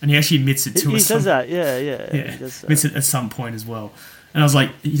mirrors. And he actually admits it to us. He says that, yeah. He admits it at some point as well. And I was like,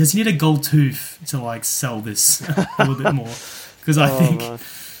 does he need a gold tooth to, like, sell this a little bit more? Because I think... Man.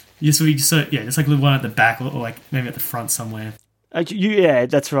 It's like the one at the back or like maybe at the front somewhere. Yeah,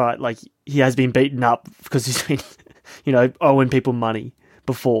 that's right. Like he has been beaten up because he's been, owing people money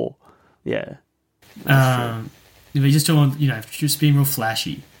before. Yeah. He's just doing, just being real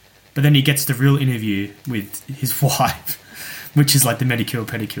flashy. But then he gets the real interview with his wife, which is like the manicure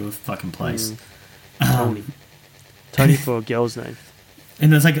pedicure fucking place. Tony for a girl's name.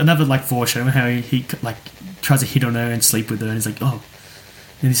 And there's like another like foreshadowing how he like tries to hit on her and sleep with her, and he's like, oh.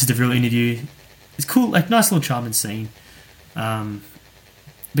 And this is the real interview. It's cool, like nice little charming scene. But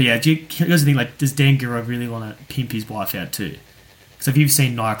yeah, here's the thing: like, does Dan Giro really want to pimp his wife out too? Because if you've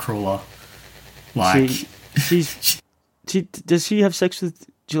seen Nightcrawler, like, does she have sex with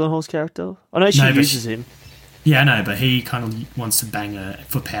Gyllenhaal's character? I know she uses him. Yeah, I know, but he kind of wants to bang her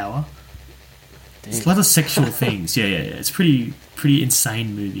for power. Damn. It's a lot of sexual things. Yeah. It's pretty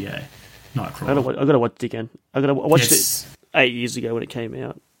insane movie. Nightcrawler. I gotta watch it again. I watched it 8 years ago when it came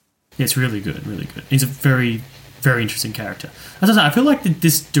out. Yeah, it's really good, really good. He's a very, very interesting character. As I say, I feel like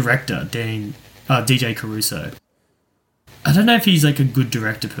this director, DJ Caruso, I don't know if he's like a good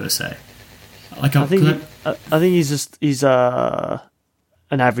director per se. Like, I think he's an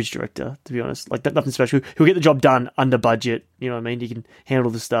average director, to be honest. Like, nothing special. He'll get the job done under budget. You know what I mean? He can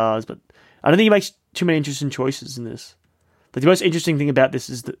handle the stars, but I don't think he makes too many interesting choices in this. Like, the most interesting thing about this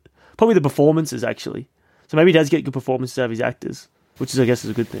is probably the performances, actually. So maybe he does get good performances out of his actors, which is, I guess,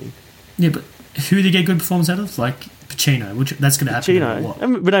 is a good thing. Yeah, but who did he get good performance out of? Like Pacino, which that's going to happen. Pacino.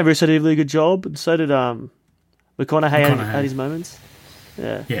 And Rene Russo did a really good job, and so did McConaughey had his moments.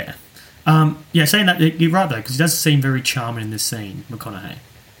 Yeah. Yeah. Saying that, you're right though, because he does seem very charming in this scene, McConaughey.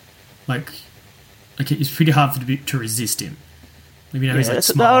 Like it's pretty hard to resist him. He's like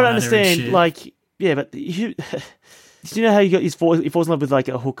smiling. I don't understand. Like, yeah, but do you know how he falls in love with like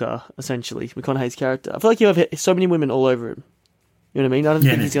a hooker, essentially, McConaughey's character? I feel like you have so many women all over him. You know what I mean? I don't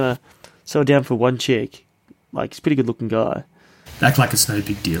think he's gonna settle down for one chick. Like, he's a pretty good looking guy. Act like it's no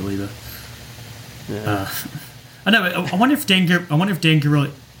big deal either. Yeah. I know. I wonder if Dan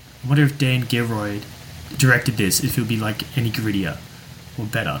Gilroy directed this. If it would be like any grittier or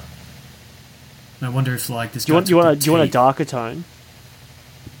better. I wonder if like this. Do you want a darker tone?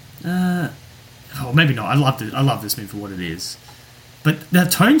 Oh, maybe not. I love this movie for what it is, but the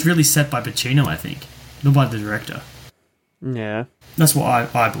tone's really set by Pacino, I think, not by the director. Yeah, that's what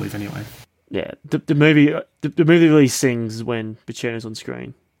I believe anyway. Yeah, the movie really sings when Pacino's on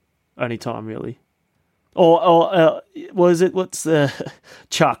screen. Only time really. Or was it? What's the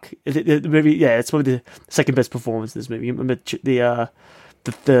Chuck? The movie? Yeah, it's probably the second best performance in this movie. Remember the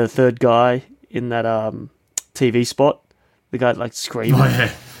third guy in that TV spot? The guy like screaming. Oh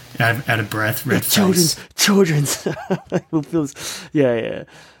yeah. Out of breath, red face. Children's. Yeah.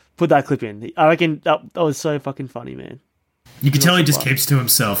 Put that clip in. I reckon that was so fucking funny, man. You can tell he just keeps to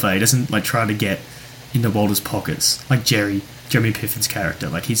himself. He doesn't like try to get into Walter's pockets like Jeremy Piffin's character.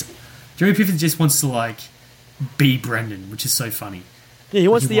 Like Jeremy Piffin just wants to like be Brendan, which is so funny. Yeah, he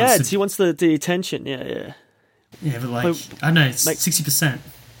wants the ads. He wants the attention. Yeah. Yeah, but like I don't know, 60%.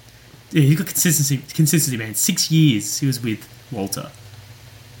 Yeah, he got consistency, man. 6 years he was with Walter.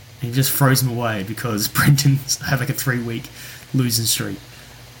 And he just throws him away because Brendan's had like a 3-week losing streak.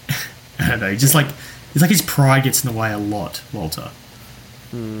 I don't know. It's like his pride gets in the way a lot, Walter.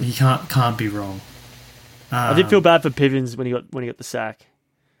 He can't be wrong. I did feel bad for Pivens when he got the sack.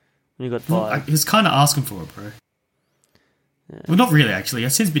 When he got fired. He was kind of asking for it, bro. Yeah. Well, not really, actually. It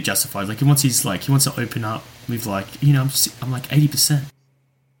seems a bit justified. Like, he wants to open up with, like, I'm like 80%.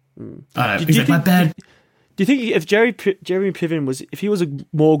 I don't know. He's like, my bad. Do you think if Jeremy Piven if he was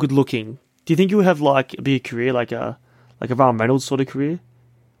more good looking, do you think he would have be a career like a Ryan Reynolds sort of career?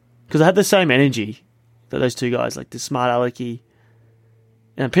 Because I had the same energy that those two guys, like the smart alecky.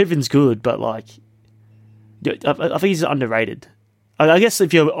 And Piven's good, but I think he's underrated. I guess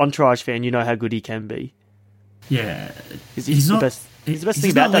if you're an Entourage fan, you know how good he can be. Yeah, he's the best. He's the best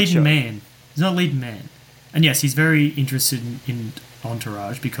thing about that show. He's not a leading man, and yes, he's very interested in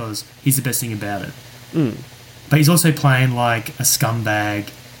Entourage because he's the best thing about it. But he's also playing like a scumbag,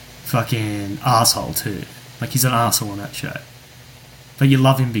 fucking asshole too. Like he's an asshole on that show, but you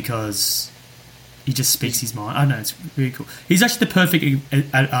love him because he just speaks his mind. I know, it's really cool. He's actually the perfect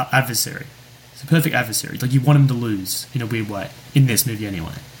adversary. He's a perfect adversary. Like you want him to lose in a weird way in this movie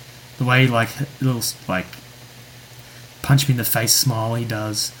anyway. The way little punch me in the face smile he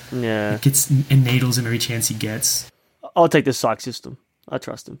does. Yeah. He gets and needles him every chance he gets. I'll take the psych system. I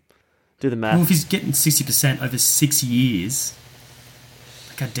trust him. Do the math. Well, if he's getting 60% over 6 years,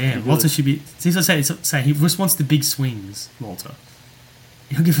 god damn, Walter should be. See, what I'm saying, he just wants the big swings, Walter.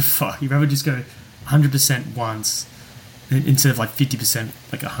 He don't give a fuck. He'd rather just go 100% once instead of 50%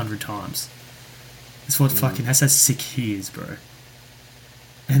 100 times. That's what fucking. That's how sick he is, bro.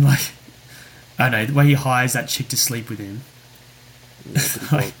 And I don't know, the way he hires that chick to sleep with him.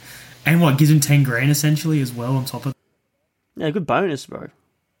 Yeah, and what, gives him 10 grand essentially as well on top of. Yeah, good bonus, bro.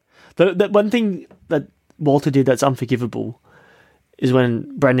 The one thing that Walter did that's unforgivable is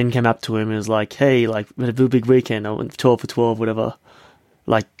when Brendan came up to him and was like, hey, we had a real big weekend, I went 12 for 12, whatever.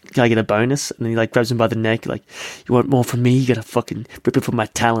 Can I get a bonus? And then he grabs him by the neck, you want more from me? You gotta fucking rip it from my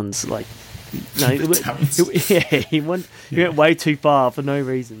talons. No, he went way too far for no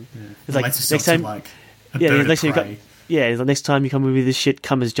reason. Yeah. It's next time, next time you come with this shit,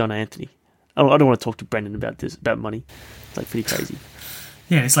 come as John Anthony. I don't want to talk to Brendan about money. It's pretty crazy.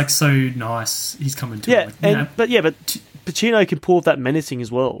 Yeah, it's so nice. He's coming to it. But Pacino can pull off that menacing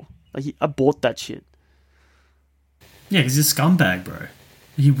as well. I bought that shit. Yeah, because he's a scumbag, bro.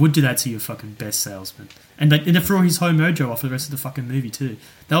 He would do that to your fucking best salesman, and it threw his whole mojo off for the rest of the fucking movie too.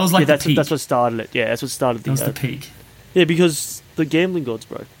 That was the peak. That's what started it. Yeah, that's what started. That was the peak. Yeah, because the gambling gods,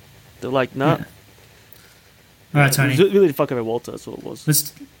 bro. They're like, nah. Yeah. All right, Tony. It was really the fuck over Walter. That's what it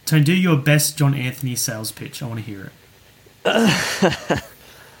was. Tony, do your best John Anthony sales pitch. I want to hear it.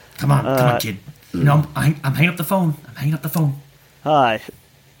 Come on, kid. I'm hanging up the phone. Hi,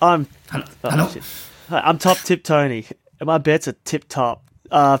 I'm. Hello. Hi, I'm Top Tip Tony, and my bets are tip top.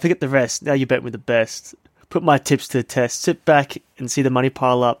 Forget the rest. Now you bet with the best. Put my tips to the test. Sit back and see the money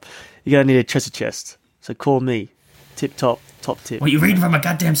pile up. You're gonna need a treasure chest. So call me. Tip top tip. What, you reading from a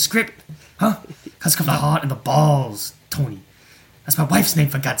goddamn script? Huh? That's got the heart and the balls, Tony. That's my wife's name,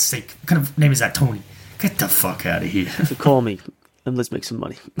 for God's sake. What kind of name is that, Tony? Get the fuck out of here. So call me, and let's make some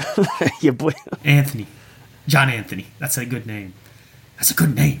money. Yeah, boy. Anthony. John Anthony. That's a good name.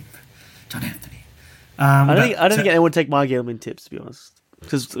 John Anthony. I don't think anyone would take my gambling tips, to be honest.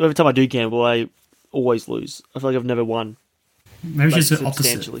 Because every time I do gamble, I always lose. I feel like I've never won. Maybe it's just the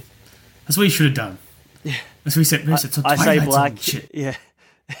opposite. That's what you should have done. Yeah. That's what he said. I say black. Shit. Yeah.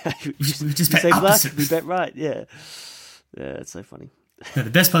 we just bet say opposite. Black, we bet right. Yeah. Yeah, it's so funny. No,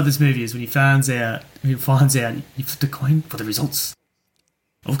 the best part of this movie is when he finds out you flip the coin for the results.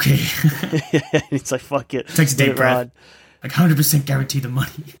 Okay. Yeah, it's like, fuck it. Takes a deep breath. 100% guarantee the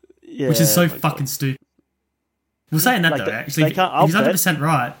money. Yeah, which is so fucking stupid. We're saying that though, actually. If he's 100%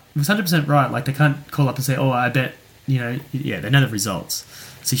 right, they can't call up and say, oh, I bet, they know the results.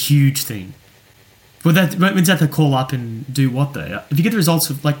 It's a huge thing. Well, that means that they call up and do what though? If you get the results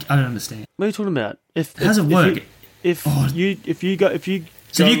of, I don't understand. What are you talking about? How does it work? If you go with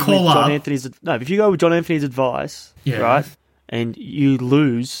John Anthony's advice, right, and you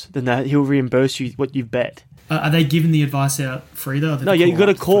lose, then he'll reimburse you what you've bet. Are they giving the advice out free though? No, you got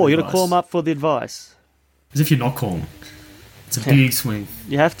to call. You got to call them up for the advice. As if you're not calling. It's a big swing.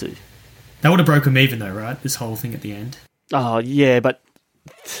 You have to. That would have broken them even though, right? This whole thing at the end. Oh yeah, but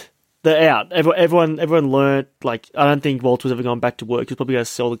they're out. Everyone learned. I don't think Walter was ever going back to work. He's probably going to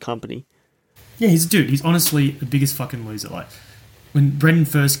sell the company. Yeah, he's a dude. He's honestly the biggest fucking loser. When Brendan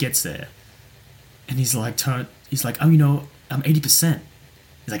first gets there, and he's like, oh, I'm 80%.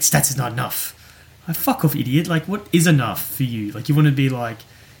 He's like, stats is not enough. Fuck off, idiot. What is enough for you? You want to be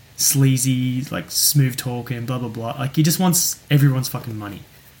sleazy, smooth talking, blah blah blah. He just wants everyone's fucking money.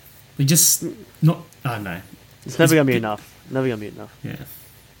 I don't know. It's never gonna be enough. Never gonna be enough. Yeah.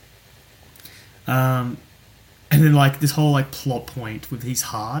 And then like this whole like plot point with his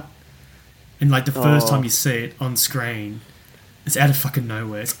heart, and like the first time you see it on screen, it's out of fucking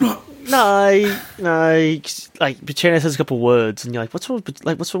nowhere. It's, no. Like Pacino says a couple of words, and you're like, "What's wrong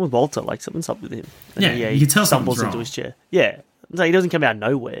with Walter? Like something's up with him." And yeah, you can tell something's wrong. Into his chair. Yeah, it's like he doesn't come out of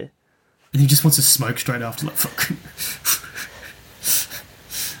nowhere. And he just wants to smoke straight after. Like, fuck.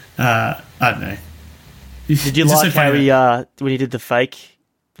 I don't know. Did you like how he when he did the fake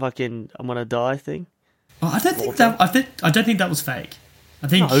fucking "I'm gonna die" thing? Oh, I don't think that was fake. I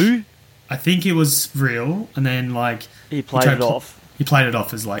think it was real, and then like he played it off. He played it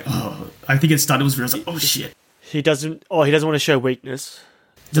off as like, oh, I think it started was real. I was like, oh shit. He doesn't want to show weakness.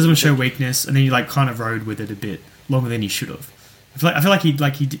 He doesn't want to show weakness, and then he like kind of rode with it a bit longer than he should have. I feel like he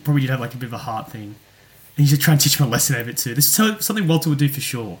probably did have like a bit of a heart thing, and he's just trying to teach him a lesson out of it too. This is something Walter would do for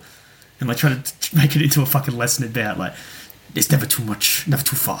sure, and like try to make it into a fucking lesson about like. It's never too much, never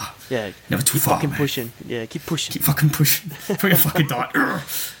too far. Yeah, never too far. Keep pushing. Yeah, keep pushing. Keep fucking pushing. Before you fucking die.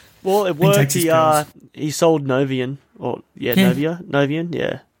 Well, it worked. He sold Novian, Novian.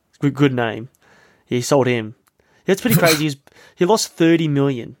 Yeah, good name. He sold him. That's pretty crazy. He lost 30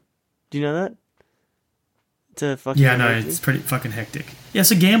 million. Do you know that? To fucking yeah, no, it's pretty fucking hectic. Yeah,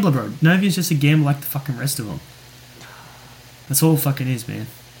 it's a gambler, bro. Novian's just a gambler like the fucking rest of them. That's all it fucking is, man.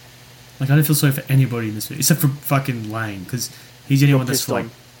 Like, I don't feel sorry for anybody in this video, except for fucking Lane, because he's the only one that's like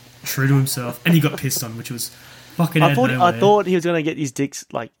true to himself, and he got pissed on, which was fucking I thought he was gonna get his dicks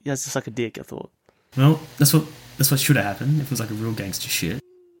like he has to suck a dick. I thought. Well, that's what should have happened if it was like a real gangster shit.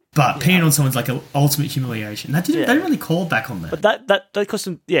 But peeing on someone's like an ultimate humiliation. They didn't really call back on that. But that cost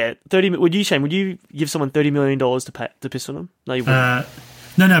him 30. Would you, Shane? Would you give someone $30 million to piss on him? No, you wouldn't.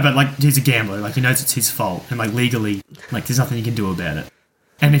 No, but like he's a gambler. Like he knows it's his fault, and like legally, like there's nothing he can do about it.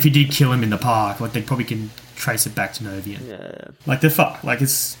 And if you did kill him in the park, like they probably can trace it back to Novian. Yeah. Like they're fucked. Like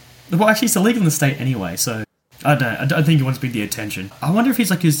it's actually it's illegal in the state anyway. So I don't know. I don't think he wants to be the attention. I wonder if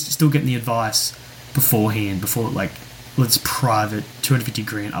he's like still getting the advice beforehand, before like it's private,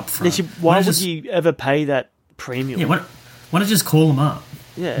 $250,000 up front. Why would you ever pay that premium? Yeah. Why not just call him up?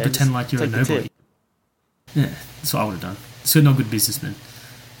 Yeah. And pretend like you're a nobody. Yeah, that's what I would have done. So not a good businessman.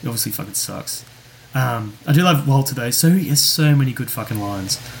 It obviously fucking sucks. I do love Walter though. So he has so many good fucking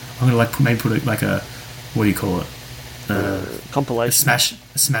lines. I'm gonna like maybe put like a what do you call it? Compilation. A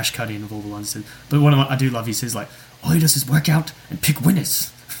smash cut in of all the lines. But one of I do love. He says like, all he does is work out and pick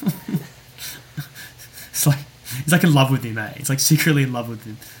winners. It's like he's like in love with him, mate. He's like secretly in love with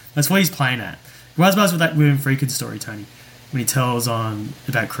him. That's what he's playing at. Raspberries with that William Friedkin story, Tony, when he tells on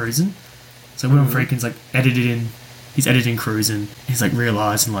about cruising. So William Friedkin's like he's editing cruising. He's like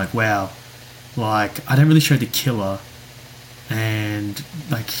realizing like, wow. Like, I don't really show the killer and,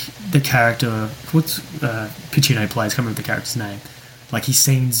 like, the character... What's Pacino plays? I can't remember the character's name. Like, he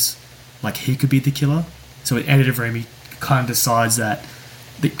seems like he could be the killer. So in edited room, he kind of decides that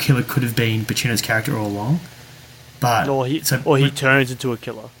the killer could have been Pacino's character all along. But... Or he turns into a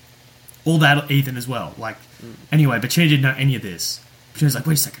killer. All that, Ethan, as well. Like, anyway, Pacino didn't know any of this. Pacino's like,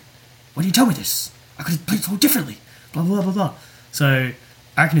 wait a second. Why didn't you tell me this? I could have played it all differently. Blah, blah, blah, blah. So...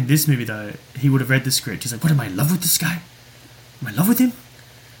 I reckon in this movie, though, he would have read the script. He's like, what, am I in love with this guy? Am I in love with him?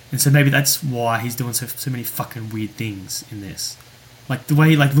 And so maybe that's why he's doing so many fucking weird things in this. Like, the way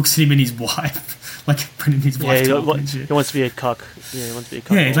he, like, looks at him and his wife. Like, Brendan his wife talking and shit. He wants to be a cuck. Yeah, he wants to be a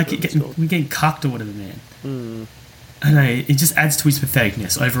cuck. Yeah, he's like getting cucked or whatever, man. I don't know, it just adds to his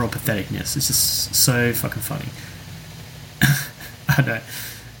patheticness, overall patheticness. It's just so fucking funny. I don't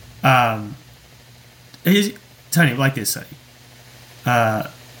know. Tony, like this, Tony. Let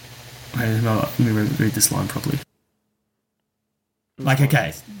me read this line properly. Like,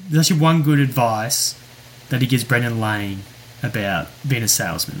 okay, there's actually one good advice that he gives Brendan Lane about being a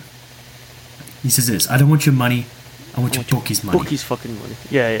salesman. He says this: I don't want your money, I want your bookie's money. Bookie's fucking money.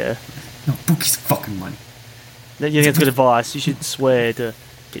 Yeah. No, bookie's fucking money. You think that's good advice? You should swear to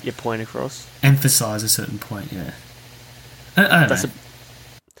get your point across. Emphasise a certain point, yeah. I don't know.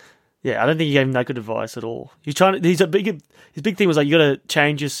 Yeah, I don't think he gave him that good advice at all. His big thing was like, you got to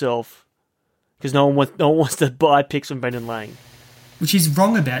change yourself because no one wants to buy picks from Brendan Lane, which he's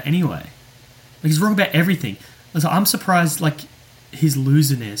wrong about anyway. Like, he's wrong about everything. So I'm surprised like his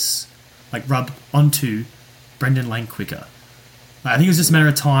loserness like rubbed onto Brendan Lane quicker. Like, I think it was just a matter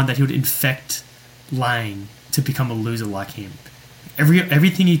of time that he would infect Lane to become a loser like him.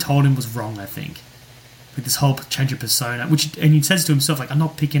 Everything he told him was wrong, I think. With this whole change of persona, and he says to himself, like, I'm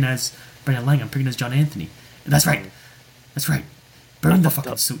not picking as Brendan Lang, I'm picking as John Anthony. And that's right. Burn the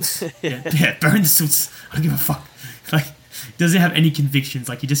fucking suits. yeah, burn the suits. I don't give a fuck. Like, he doesn't have any convictions.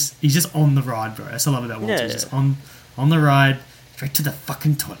 Like, he's just on the ride, bro. That's what I love about Walter. He's just on the ride, straight to the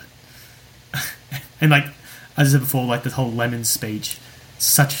fucking toilet. And like, as I said before, like the whole Lemon speech,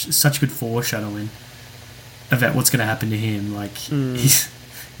 such good foreshadowing about what's going to happen to him. Like he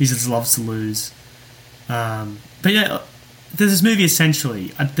just loves to lose. But yeah, there's this movie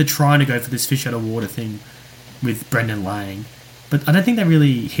essentially. They're trying to go for this fish out of water thing with Brendan Lang, but I don't think they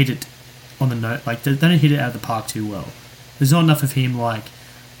really hit it on the note. Like they don't hit it out of the park too well. There's not enough of him like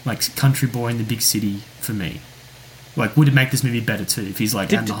country boy in the big city for me. Like, would it make this movie better too if he's like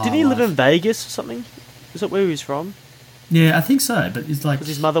didn't he live in Vegas or something? Is that where he was from? Yeah, I think so. But it's like because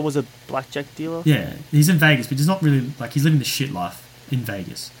his mother was a blackjack dealer. Yeah, he's in Vegas, but he's not really like he's living the shit life in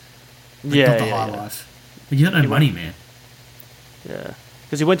Vegas. Like, not the high life. Like, you got no money, man. Yeah,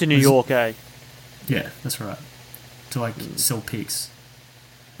 because he went to New York, eh? Yeah, that's right. To like sell pigs.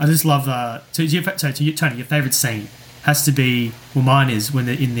 I just love. To you, Tony, your favourite scene has to be. Well, mine is when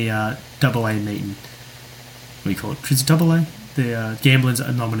they're in the double A meeting. What do you call it? Is it double A? The Gambling's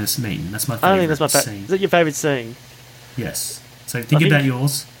Anonymous meeting. That's my favourite. I don't think that's my scene. Is that your favourite scene? Yes. So think about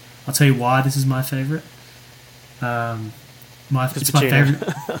yours. I'll tell you why this is my favourite. It's my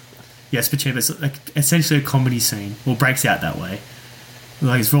favourite. Yes, Pacino. It's like essentially a comedy scene. Well, breaks out that way.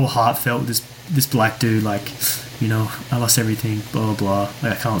 Like it's real heartfelt with this black dude. Like, you know, I lost everything. Blah blah blah.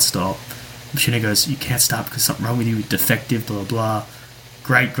 Like I can't stop. Pacino goes, "You can't stop because something wrong with you. Defective." Blah blah.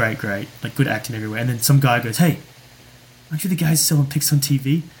 Great. Like good acting everywhere. And then some guy goes, "Hey, aren't you the guys selling pics on TV?"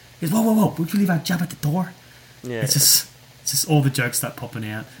 He goes, "Whoa! Would you leave our job at the door?" Yeah. It's just all the jokes start popping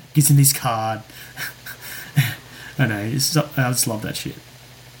out. Gives him this card. I know. I just love that shit.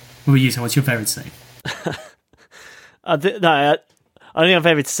 What about you, Tom? What's your favourite scene? I think my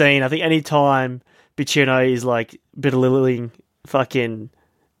favourite scene. I think any time Pacino is like belittling fucking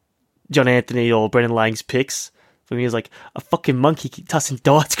John Anthony or Brendan Lang's picks. For me, it's like a fucking monkey tossing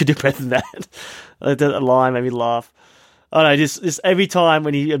darts could do better than that. That line made me laugh. I don't know, just every time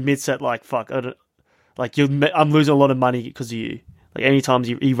when he admits that, like, fuck, I'm losing a lot of money because of you. Like, any time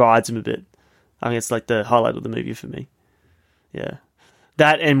he rides him a bit. I think it's like the highlight of the movie for me. Yeah.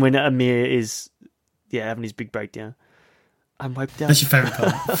 That and when Amir is, having his big breakdown. I'm wiped out. That's your favourite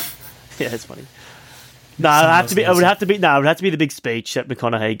part. Yeah, it's funny. No, it would have to be the big speech that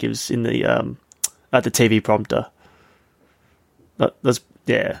McConaughey gives in the at the TV prompter. That was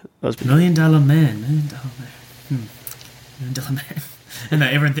 $1 million man. $1 million man. And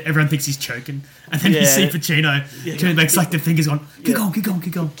everyone thinks he's choking. And then you see Pacino. Pacino makes like the fingers on. Keep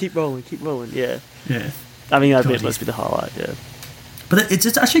going. Keep rolling. Yeah. Yeah. I mean, that bit must be the highlight. Yeah. But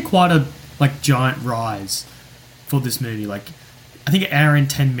it's actually quite a like giant rise for this movie. Like, I think an hour and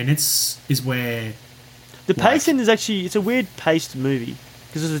 10 minutes is where the pacing is actually it's a weird paced movie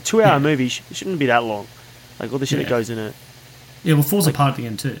because it's a 2-hour movie. It shouldn't be that long. Like all the shit that goes in it. Yeah, well, falls apart at the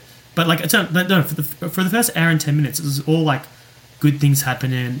end too. But like, for the first hour and 10 minutes, it was all like good things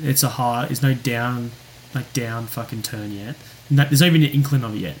happening. It's a high. There's no down fucking turn yet. No, there's not even an inkling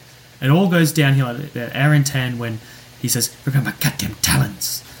of it yet. It all goes downhill at that hour and 10 when he says, "Remember my goddamn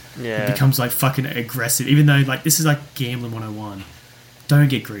talents." Yeah. It becomes like fucking aggressive, even though like this is like gambling 101. Don't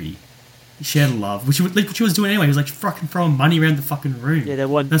get greedy. Share love, which he was doing anyway. He was like fucking throwing money around the fucking room. Yeah, they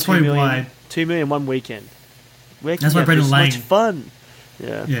won. That's probably why $2 million one weekend. That's why Brendan Lang. Much fun.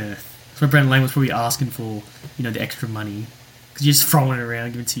 Yeah. That's why Brendan Lang was probably asking for the extra money because you're just throwing it around,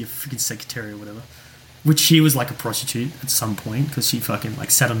 giving it to your freaking secretary or whatever. Which she was like a prostitute at some point because she fucking like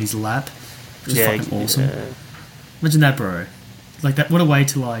sat on his lap, which is fucking awesome. Yeah. Imagine that, bro. Like that. What a way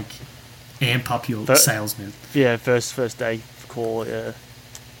to like amp up your salesman. Yeah, first day call. Yeah.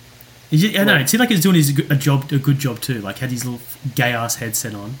 I know. It seemed like he was doing a good job too. Like had his little gay ass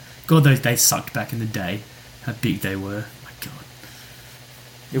headset on. God, those days sucked back in the day. How big they were. My God.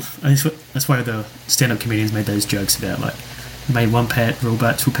 That's why the stand-up comedians made those jokes about like made one pat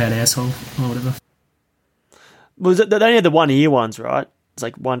robot, two pat asshole or whatever. Was it? They only had the 1 ear ones, right? It's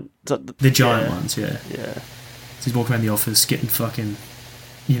like one. The giant ones, yeah. Yeah. So he's walking around the office getting fucking,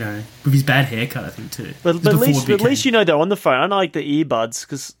 with his bad haircut, I think too. But at least they're on the phone. I don't like the earbuds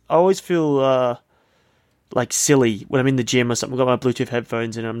because I always feel like silly when I'm in the gym or something. I've got my Bluetooth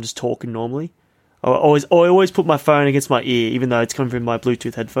headphones and I'm just talking normally. I always put my phone against my ear, even though it's coming from my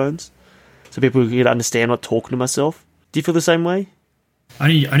Bluetooth headphones, so people can understand I'm not talking to myself. Do you feel the same way?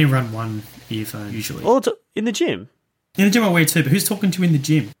 I only run one earphone usually. Oh, it's in the gym. In the gym I wear too, but who's talking to you in the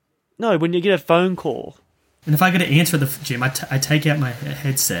gym? No, when you get a phone call. And if I get to answer at the gym, I take out my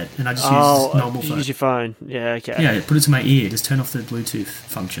headset and I just use normal phone. Use your phone. Yeah, okay. Yeah, put it to my ear. Just turn off the Bluetooth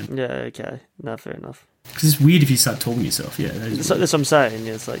function. Yeah, okay. No, fair enough. Because it's weird if you start talking to yourself. Yeah, that's what I'm saying.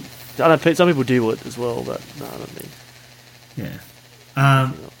 Yeah, it's like I know some people do it as well, but no, I don't mean.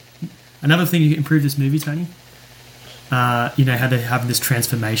 Yeah. Another thing you improve this movie, Tony. How they have this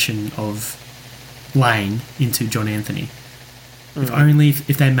transformation of Lang into John Anthony. If only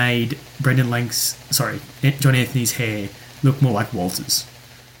if they made John Anthony's hair look more like Walter's.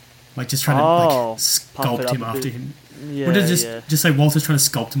 Like just trying to sculpt him after him. Yeah, or just say Walter's trying to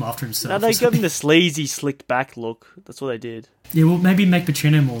sculpt him after himself. No, they gave him the sleazy, slicked back look. That's what they did. Yeah, well, maybe make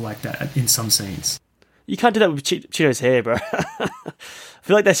Pacino more like that in some scenes. You can't do that with Pacino's hair, bro. I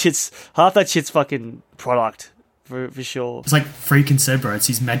feel like half that shit's fucking product for sure. It's like freaking said, bro. It's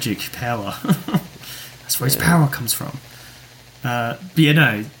his magic power. That's where his power comes from. But yeah,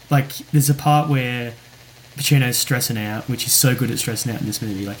 no, like there's a part where Pacino's stressing out, which he's so good at stressing out in this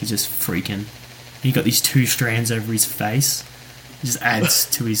movie. Like he's just freaking. He got these 2 strands over his face. It just adds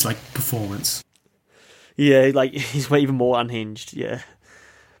to his like performance. Yeah, like he's even more unhinged. Yeah,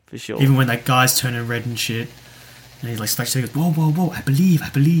 for sure. Even when that guy's turning red and shit, and he's like, he goes, "Whoa, whoa, whoa! I believe."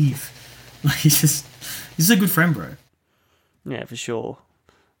 Like he's a good friend, bro. Yeah, for sure.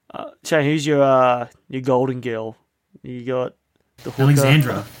 Shane, who's your golden girl? You got the hooker.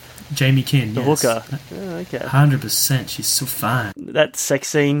 Alexandra, Jamie Kinn, the hooker. Oh, okay, 100%. She's so fine. That sex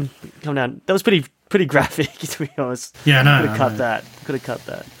scene come down. That was pretty graphic, to be honest. Yeah, no, could have cut that. Could have cut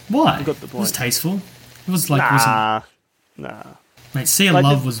that. Why? You got the point. It was tasteful. It was like nah. Mate, Sea of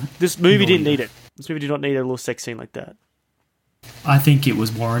Love was. This movie didn't need it. This movie did not need a little sex scene like that. I think it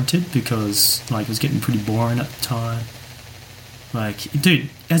was warranted because like it was getting pretty boring at the time. Like, dude,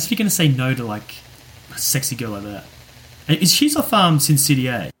 as if you're gonna say no to like a sexy girl like that. She's off Sin City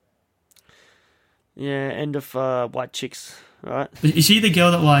A. Yeah, end of White Chicks, right? Is she the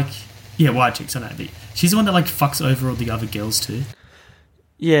girl that like... Yeah, White Chicks, I know. She's the one that like fucks over all the other girls too.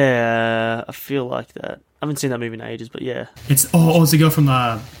 Yeah, I feel like that. I haven't seen that movie in ages, but yeah. It's the girl from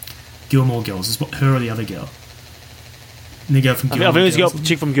Gilmore Girls. It's her or the other girl. And the girl from Gilmore Girls. I think it was the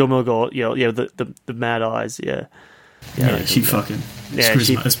chick from Gilmore Girls. Yeah, the mad eyes, yeah. Yeah, she fucking... Yeah,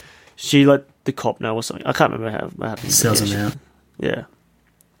 she let the cop know or something. I can't remember what happened. Sells him out. Yeah.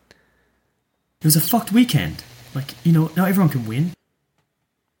 It was a fucked weekend. Like, not everyone can win.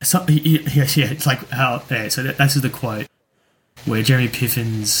 So, yeah, it's like how... Yeah, so that's the quote where Jeremy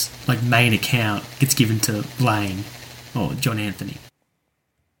Piffin's like main account gets given to Lang or John Anthony.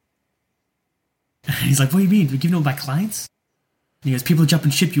 And he's like, what do you mean? We're giving all my clients? And he goes, people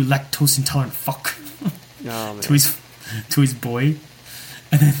jumping ship, you lactose intolerant fuck. Oh, to his boy.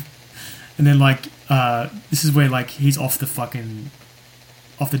 And then like this is where like he's off the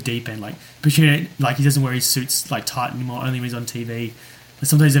deep end. Like Pacino, like he doesn't wear his suits like tight anymore, only when he's on TV. But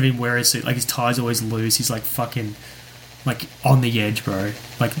sometimes he doesn't even wear his suit, like his tie's always loose. He's like fucking like on the edge, bro.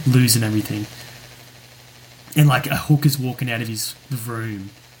 Like losing everything. And like a hooker's walking out of the room.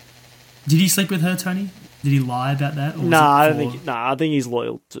 Did he sleep with her, Tony? Did he lie about that? I think he's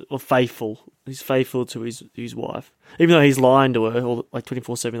loyal or faithful. He's faithful to his wife, even though he's lying to her all, like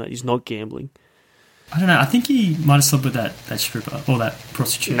 24/7. That he's not gambling. I don't know. I think he might have slept with that stripper or that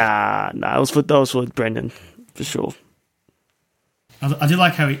prostitute. Nah. That was for Brendan, for sure. I do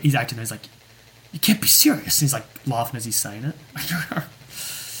like how he's acting. He's like, "You can't be serious." And he's like laughing as he's saying it.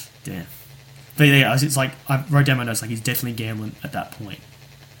 Damn. But yeah, it's like I wrote down my notes. Like he's definitely gambling at that point.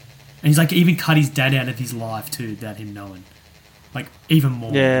 And he's like even cut his dad out of his life too, without him knowing. Like even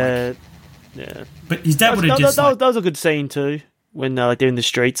more. Yeah. Like, yeah. But his dad would have just... That was a good scene too, when like they're in the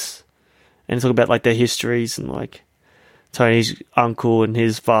streets and talk about like their histories and like Tony's uncle and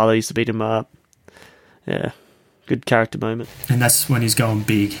his father used to beat him up. Yeah. Good character moment. And that's when he's going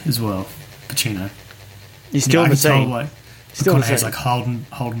big as well, Pacino. He's still in the scene. Still in the scene. Like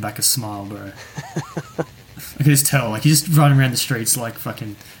holding back a smile, bro. I can just tell. Like he's just running around the streets like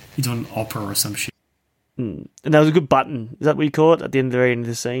fucking... He's doing opera or some shit. And that was a good button. Is that what you call it? At the end of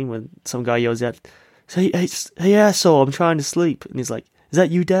the scene when some guy yells out, hey asshole, I'm trying to sleep. And he's like, is that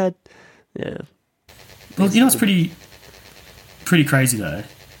you, Dad? Yeah. Well, it's pretty crazy though.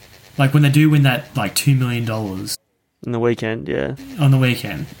 Like when they do win that like $2 million. On the weekend, yeah. On the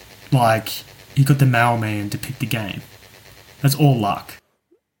weekend. Like, he got the mailman to pick the game. That's all luck.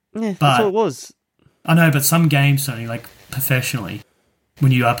 Yeah, that's what it was. I know, but some games, Tony, like professionally,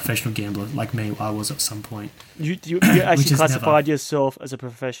 when you are a professional gambler, like me, I was at some point. You actually classified yourself as a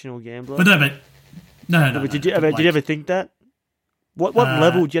professional gambler? But no. Did you ever think that? What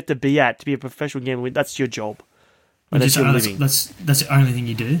level do you have to be at to be a professional gambler? That's your job. That's your living. That's the only thing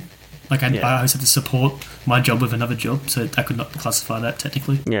you do. Like, I always have to support my job with another job, so I could not classify that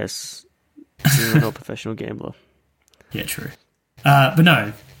technically. Yes. You're not a professional gambler. Yeah, true. But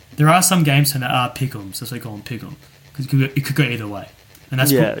no, there are some games that are pick'ems, that's what they call them, pick'em. Because it could go either way. And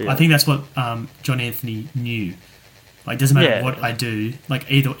that's I think that's what John Anthony knew. Like, it doesn't matter what I do,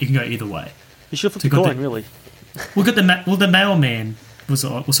 like, it can go either way. You should flip the coin, really. The mailman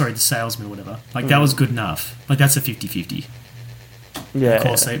the salesman or whatever. Like, that was good enough. Like, that's a 50-50. Yeah. Of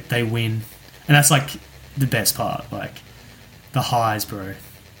course, they win. And that's, like, the best part. Like, the highs, bro.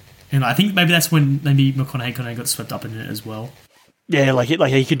 And I think maybe that's when maybe McConaughey got swept up in it as well. Yeah, like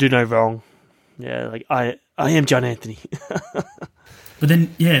he could do no wrong. Yeah, like, I am John Anthony. But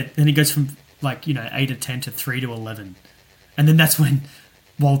then he goes from, like, 8 of 10 to 3 to 11. And then that's when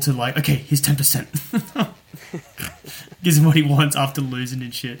Walter, like, okay, here's 10%. Gives him what he wants after losing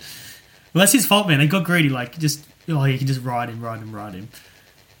and shit. Well, that's his fault, man. They got greedy, like, you can just ride him. And,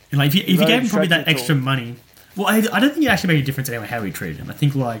 like, if you gave him probably that extra money... Well, I don't think it actually made a difference anyway how he treated him. I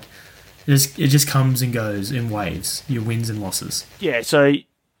think, like, it just comes and goes in waves. Your wins and losses. Yeah, so,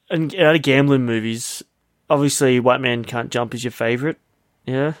 out of gambling movies, obviously White Man Can't Jump is your favourite.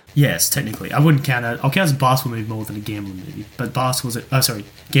 Yeah? Yes, technically. I wouldn't count it. I'll count as a basketball movie more than a gambling movie. But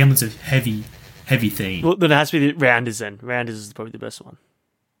gambling's a heavy theme. Well, then it has to be the Rounders then. Rounders is probably the best one.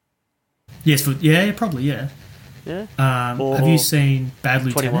 Yes, probably, yeah. Yeah? Have you seen Bad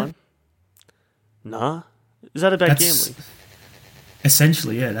Lieutenant? 21? Nah. Is that about gambling?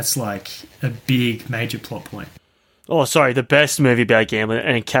 Essentially, yeah. That's like a big, major plot point. Oh, sorry. The best movie about gambling,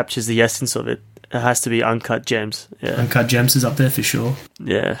 and it captures the essence of it. It has to be Uncut Gems. Yeah. Uncut Gems is up there for sure.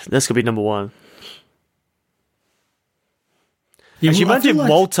 Yeah, that's going to be number one. Yeah, actually, imagine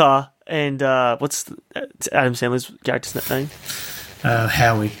Walter and what's Adam Sandler's character's name?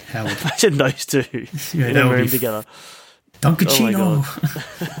 Howard. Imagine those two in a room together. Dunkachino.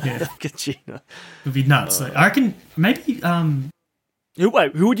 Oh yeah. Dunkachino. It would be nuts. I reckon maybe... Who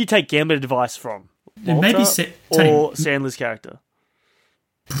would you take gambling advice from? Walter maybe or Sandler's character?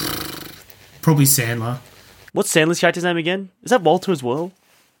 Probably Sandler. What's Sandler's character's name again? Is that Walter as well?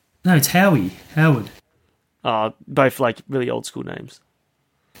 No, it's Howard. Both like really old school names.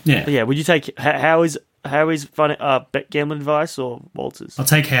 Yeah. But yeah, would you take Howard's gambling advice or Walter's? I'll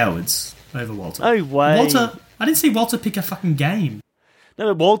take Howard's over Walter. Oh, way. Walter, I didn't see Walter pick a fucking game.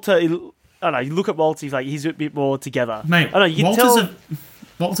 No, but Walter, I don't know, you look at Walter, he's a bit more together. Mate, I don't know, you can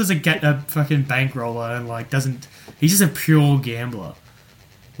Walter's a fucking bankroller and like he's just a pure gambler.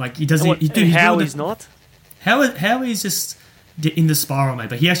 Like he doesn't. Howie's not. Howie's just in the spiral, mate.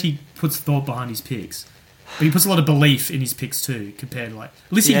 But he actually puts thought behind his picks. But he puts a lot of belief in his picks too, compared to like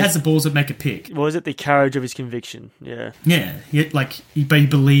at least he has the balls that make a pick. What is it? The courage of his conviction. Yeah. Yeah. But he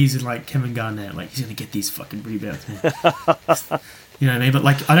believes in like Kevin Garnett. Like he's gonna get these fucking rebounds, man. You know what I mean? But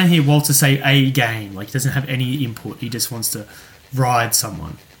like I don't hear Walter say a game. Like he doesn't have any input. He just wants to ride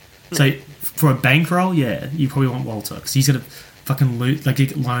someone. So for a bankroll, yeah, you probably want Walter because he's gonna fucking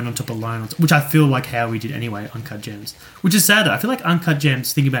get loan on top of loan, which I feel like how we did anyway. Uncut Gems, which is sad though. I feel like Uncut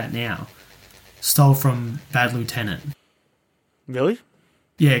Gems. Think about it now. Stole from Bad Lieutenant. Really?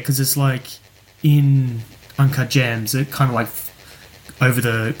 Yeah, because it's like in Uncut Gems, it kind of like over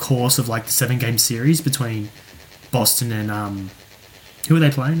the course of like the 7-game series between Boston and who were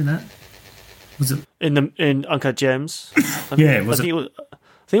they playing in that? Was it in Uncut Gems? I think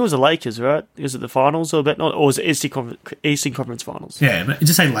it was the Lakers, right? Was it the finals or was it Eastern Conference Finals? Yeah, but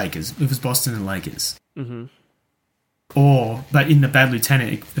just say Lakers. It was Boston and Lakers. Mm-hmm. But in the Bad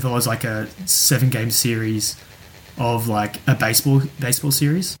Lieutenant, if it was like a 7-game series of like a baseball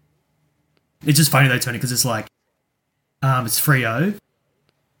series, it's just funny though, Tony, because it's like it's 3-0,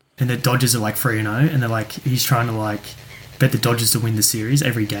 and the Dodgers are like 3-0, and they're like he's trying to like bet the Dodgers to win the series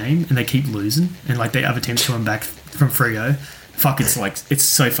every game, and they keep losing, and like the other team's coming back from 3-0. Fuck, it's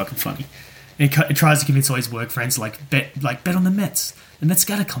so fucking funny. And it tries to convince all his work friends bet on the Mets. The Mets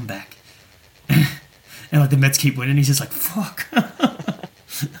gotta come back. And like the Mets keep winning, he's just like, fuck.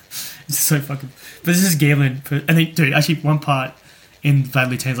 It's so fucking... But this is gambling. And then, dude, actually one part in Bad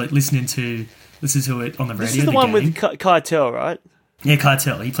Lieutenant's like listen to it on the radio. This is the one with Keitel, right? Yeah,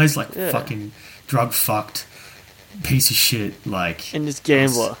 Keitel. He plays fucking drug fucked piece of shit, like... And this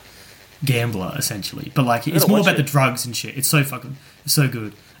gambler. Gambler, essentially. But like, it's more about the drugs and shit. It's so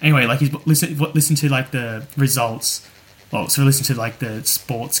good. Anyway, like, he's listen to like the results. Well, so listen to like the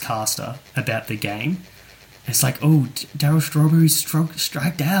sportscaster about the game. It's like, oh, Darryl Strawberry's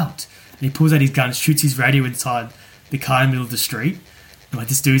striked out. And he pulls out his gun, shoots his radio inside the car in the middle of the street. And like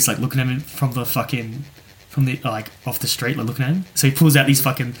this dude's like looking at him from off the street, like looking at him. So he pulls out these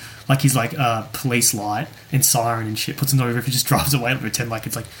fucking, like his like police light and siren and shit, puts him on the roof and just drives away and pretend like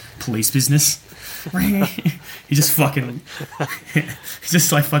it's like police business. He just fucking, he's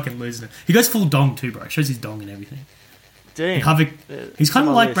just like fucking losing it. He goes full dong too, bro. Shows his dong and everything. Damn. He's kind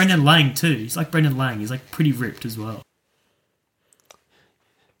of like Brendan Lang too. He's like Brendan Lang. He's like pretty ripped as well.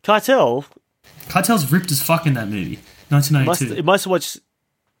 Keitel's ripped as fuck in that movie. 1992. It must have watched...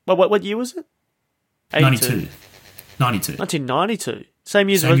 What year was it? 92. 1992. Same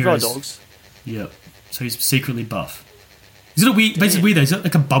year as Same year Reservoir as- Dogs. Yep. So he's secretly buff. He's got a weird, basically weird though. He's got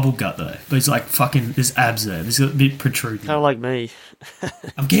like a bubble gut though, but he's like fucking. There's abs there. There's a bit protruding. Kind of like me.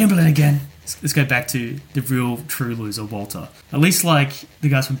 I'm gambling again. Let's go back to the real true loser, Walter. At least like the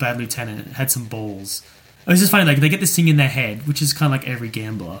guys from Bad Lieutenant had some balls. It's just funny, like they get this thing in their head, which is kind of like every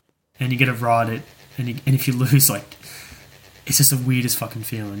gambler, and you get to ride it, and if you lose, like it's just the weirdest fucking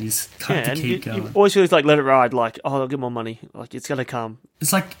feeling. You just have to keep going. You always feel like let it ride. Like, oh, I'll get more money. Like it's gonna come.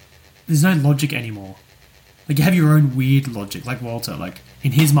 It's like there's no logic anymore. Like you have your own weird logic, like Walter. Like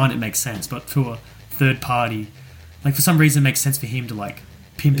in his mind, it makes sense, but for a third party, like for some reason, it makes sense for him to like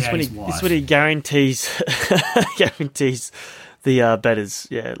pimp out his wife. It's when he guarantees the betters.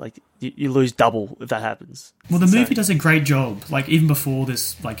 Yeah, like you lose double if that happens. Well, the movie does a great job. Like even before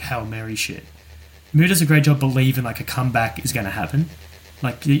this, like Hail Mary shit, the movie does a great job believing like a comeback is going to happen.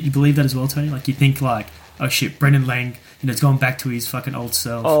 Like you believe that as well, Tony. Like you think like, oh shit, Brendan Lang, it's gone back to his fucking old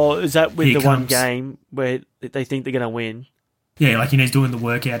self. Oh, is that with the one game where they think they're going to win? Yeah, like he's doing the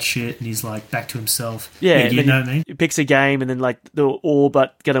workout shit and he's like back to himself. Yeah, you know what I mean? He picks a game and then like they're all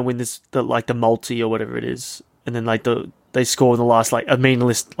but going to win the multi or whatever it is, and then like they score in the last like a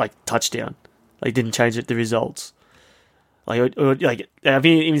meaningless like touchdown. Like didn't change the results. Like I've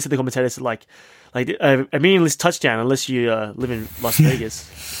even said the commentators said like a meaningless touchdown unless you live in Las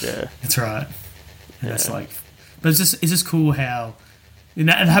Vegas. Yeah, that's right. And that's like, but it's just cool how, and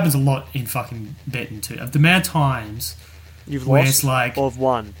that happens a lot in fucking betting too. The amount of times you've where lost it's like or have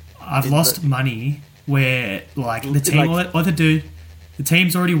won. I've lost money where like the team all they do, the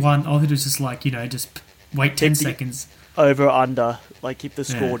team's already won. All they do is just like just wait 10 seconds. Over or under, like keep the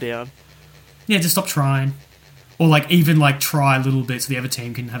score down. Yeah, just stop trying, or like even like try a little bit so the other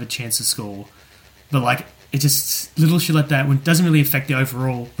team can have a chance to score. But like it just little shit like that when it doesn't really affect the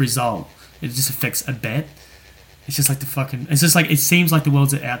overall result. It just affects a bet. It's just like it's just like it seems like the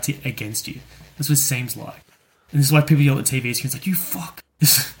world's out against you. That's what it seems like. And this is why people yell at TV screens like, "You fuck." I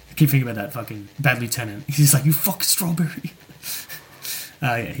keep thinking about that fucking Bad Lieutenant. He's like, "You fuck strawberry."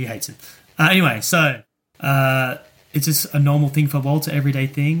 Yeah, he hates it. Anyway, so it's just a normal thing for Walter, everyday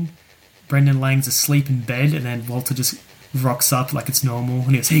thing. Brendan Lang's asleep in bed, and then Walter just rocks up like it's normal,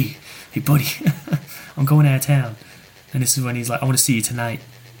 and he goes, "Hey, buddy, I'm going out of town." And this is when he's like, "I want to see you tonight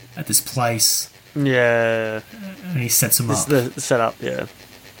at this place." Yeah. And he sets him up. The setup, yeah.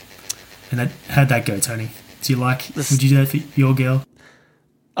 And how'd that go, Tony? Do you would you do that for your girl?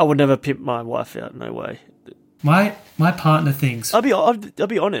 I would never pimp my wife out, no way. My partner thinks... I'll be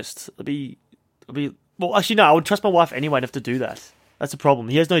honest. Well, actually, no, I would trust my wife anyway enough to do that. That's the problem.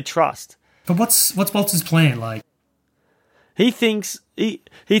 He has no trust. But what's Walter's plan? Like, he thinks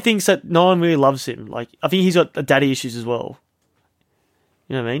that no one really loves him. Like, I think he's got daddy issues as well.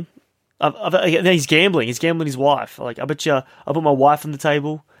 You know what I mean? Then he's gambling. He's gambling his wife. Like, I bet you, I put my wife on the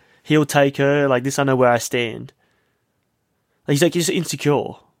table. He'll take her. Like this, I know where I stand. Like, he's just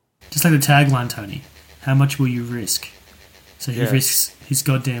insecure. Just like the tagline, Tony. How much will you risk? So he risks his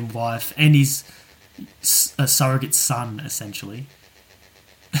goddamn wife and his a surrogate son, essentially.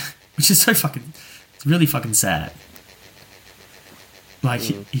 Which is so fucking... It's really fucking sad. Like,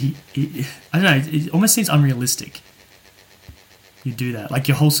 he I don't know, it almost seems unrealistic. You do that. Like,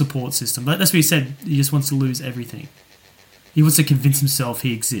 your whole support system. But that's what he said. He just wants to lose everything. He wants to convince himself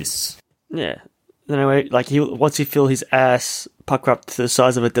he exists. Yeah. Anyway, like, once he feel his ass pucker up to the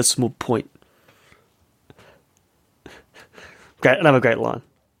size of a decimal point. Another great line.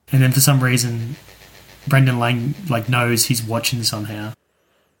 And then for some reason, Brendan Lang like knows he's watching somehow.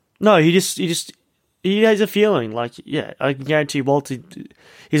 No, he has a feeling. Like, yeah, I can guarantee Walter,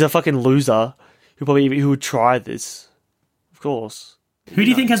 he's a fucking loser who would try this. Of course. Who do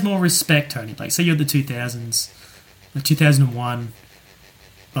you think has more respect, Tony? Like, say you're the 2000s, like 2001,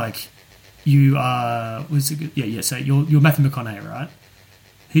 like, you are... Yeah, so you're Matthew McConaughey, right?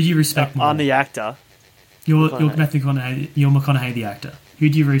 Who do you respect more? I'm the actor. You're Matthew McConaughey. You're McConaughey, the actor. Who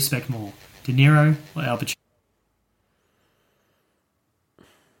do you respect more, De Niro or Al Pacino?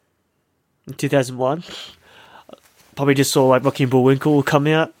 In 2001, probably just saw like Rocky and Bullwinkle come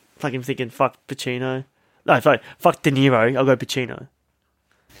out. Fucking thinking, fuck Pacino. No, fuck De Niro. I'll go Pacino.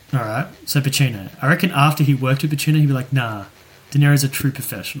 All right, so Pacino. I reckon after he worked with Pacino, he'd be like, nah, De Niro's a true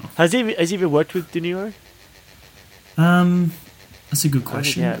professional. Has he ever worked with De Niro? That's a good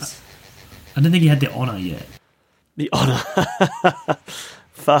question. I don't think he had the honour yet. The honour?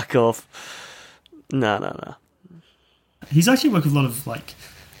 Fuck off. No. He's actually worked with a lot of, like...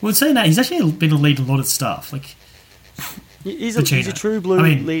 Well, saying that, he's actually been a lead in a lot of stuff. Like, he's a true blue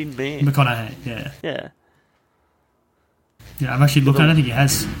lead man. McConaughey, yeah. Yeah. Yeah, I've actually looked. I don't think he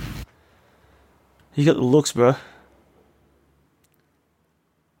has. He got the looks, bro.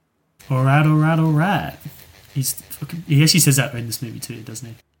 all right. He actually says that in this movie too, doesn't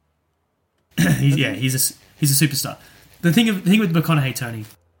he? He's a superstar. The thing with McConaughey, Tony,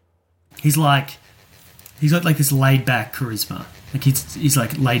 he's got like this laid back charisma. Like he's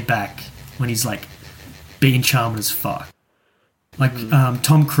like laid back when he's like being charming as fuck. Like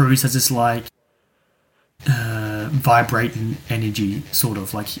Tom Cruise has this like vibrating energy, sort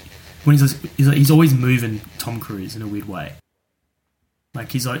of like when he's always moving. Tom Cruise in a weird way.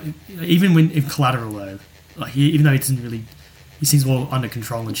 Like he's like even when in Collateral though, like even though he seems well under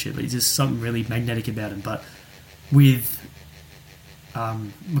control and shit, but he's just something really magnetic about him. But with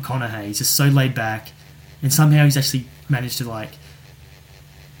McConaughey, he's just so laid back, and somehow he's actually managed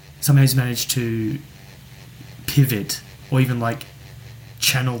to pivot or even like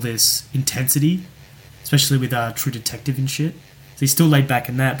channel this intensity, especially with True Detective and shit. So he's still laid back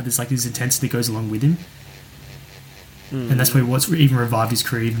in that, but there's like this intensity that goes along with him, and that's what's even revived his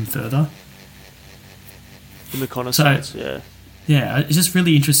career even further. The McConaughey, yeah, it's just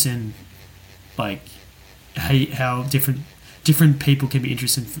really interesting, like how different people can be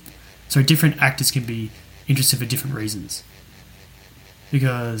interested. Different actors can be interested for different reasons.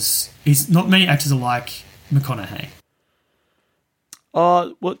 Because not many actors are like McConaughey.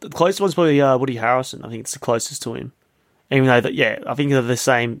 Well, the closest one's probably Woody Harrelson. I think it's the closest to him. Even though I think they're the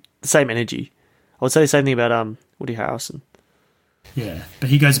same energy. I would say the same thing about Woody Harrelson. Yeah, but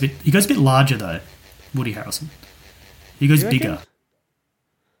he goes a bit larger though. Woody Harrelson. He goes bigger.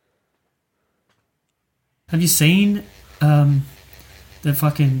 Have you seen the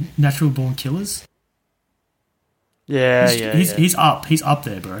fucking Natural Born Killers? Yeah, he's up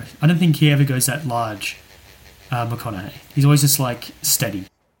there, bro. I don't think he ever goes that large, McConaughey. He's always just like steady.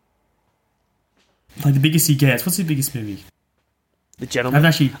 Like the biggest he gets. What's the biggest movie? The Gentleman.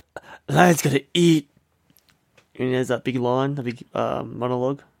 Lion's gotta eat. And there's that big line, the big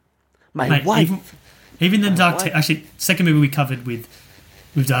monologue. Mate, wife. Even the Dark Tower. Actually, second movie we covered with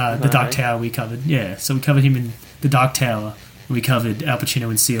the Dark Tower. We covered, yeah. So we covered him in the Dark Tower. We covered Al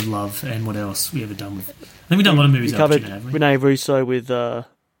Pacino in Sea of Love, and what else we ever done with? I think we've done a lot of movies. We covered Al Pacino, haven't we? Rene Russo with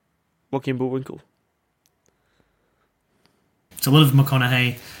Rocky and Bullwinkle. So a lot of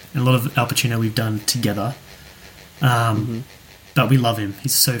McConaughey and a lot of Al Pacino we've done together. But we love him.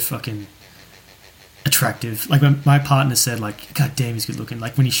 He's so fucking attractive. Like my partner said, like, God damn, he's good looking.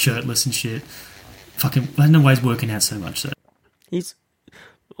 Like when he's shirtless and shit. Fucking, I don't know why he's working out so much. So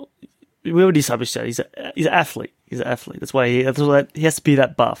we already established that he's an athlete. He's an athlete. That's why he has to be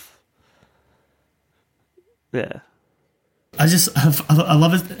that buff. Yeah. I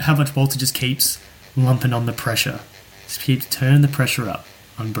love it how much Walter just keeps lumping on the pressure. Just keeps turning the pressure up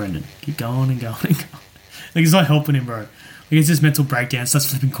on Brendan. Keep going and going and going. Like it's not helping him, bro. Like it's just mental breakdown.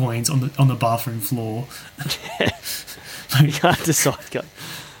 Starts flipping coins on the bathroom floor. Like, you can't decide.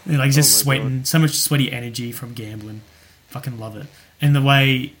 Yeah, like just sweating, God. So much sweaty energy from gambling. Fucking love it. And the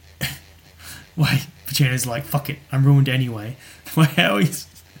way Pacino's like, fuck it, I'm ruined anyway. The way how he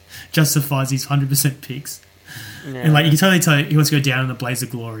justifies his 100% picks. Yeah. And like you can totally tell he wants to go down in the blaze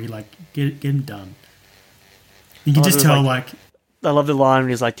of glory. Like get him done. You can just tell like I love the line when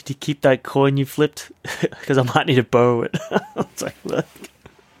he's like, "Did you keep that coin you flipped? Because I might need to borrow it." It's like, look.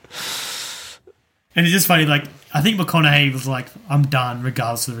 And it's just funny, like, I think McConaughey was like, I'm done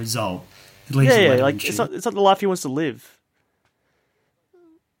regardless of the result. Like, it's not the life he wants to live.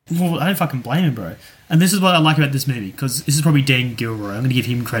 Well, I don't fucking blame him, bro. And this is what I like about this movie, because this is probably Dan Gilroy. I'm going to give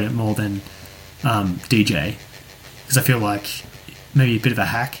him credit more than DJ, because I feel like maybe a bit of a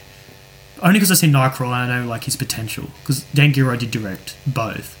hack. Only because I've seen Nightcrawler and I know, like, his potential. Because Dan Gilroy did direct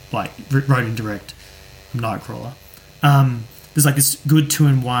both, like, wrote and direct Nightcrawler. There's, like, this good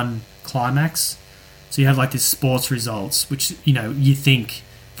 2-in-1 climax. So you have like this sports results, which you think,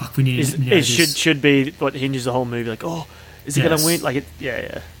 fuck, we need. It should be what hinges the whole movie. Like, oh, is he gonna win? Like,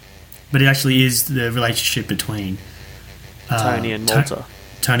 yeah. But it actually is the relationship between Tony and Walter.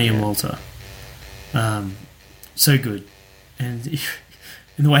 And Walter. So good, and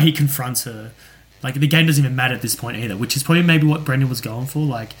the way he confronts her, like the game doesn't even matter at this point either, which is probably maybe what Brendan was going for.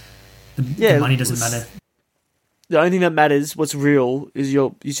 Like, the money doesn't matter. The only thing that matters, what's real, is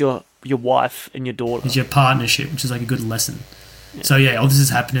your wife and your daughter. Is your partnership, which is like a good lesson. Yeah. So yeah, all this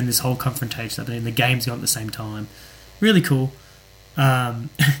is happening, this whole confrontation happening, the game's going at the same time. Really cool. But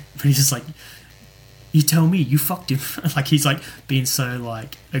he's just like, you tell me, you fucked him. Like he's like being so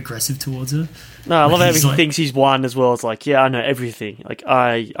like aggressive towards her. No, I love how he thinks he's won as well. It's like, yeah, I know everything. Like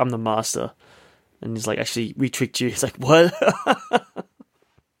I'm the master. And he's like, actually, we tricked you. He's like, what?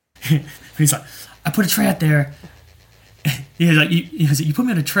 He's like, I put a tray out there. He's like, you put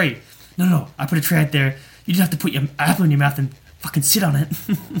me on a tray. No, I put a tray out there. You just have to put your apple in your mouth and fucking sit on it.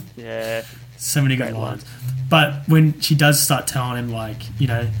 Yeah. So many great lines. But when she does start telling him, like, you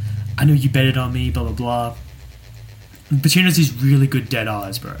know, I know you betted on me, blah, blah, blah. Pacino's these really good dead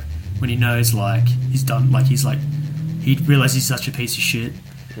eyes, bro. When he knows, like, he's done, like, he's like, he realizes he's such a piece of shit.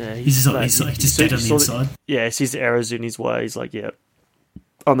 Yeah, he's just dead on the inside. Yeah, he sees the errors in his way. He's like, yeah,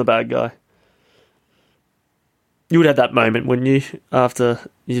 I'm the bad guy. You would have that moment, wouldn't you? After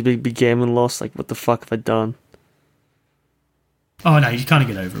your big gambling loss, like, what the fuck have I done? Oh, no, you can't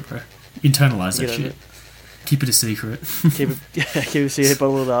get over it, bro. Internalize that shit. Keep it a secret. keep it a secret,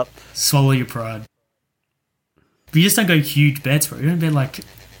 bottle it up. Swallow your pride. But you just don't go huge bets, bro. You don't bet, like,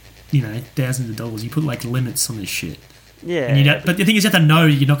 you know, thousands of dollars. You put, like, limits on this shit. Yeah. And but the thing is, you have to know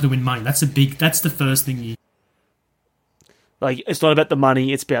you're not going to win money. That's the first thing you... Like, it's not about the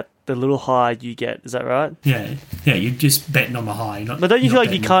money, it's about the little high you get. Is that right? Yeah. Yeah, you're just betting on the high. But don't you feel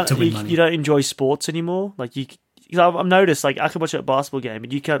like you can't... You don't enjoy sports anymore? Like, I've noticed, like, I could watch a basketball game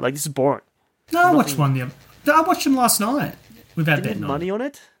and you can't... Like, this is boring. No, I watched them last night without betting money on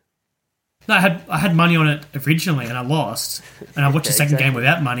it. No, I had money on it originally and I lost. And I watched the second game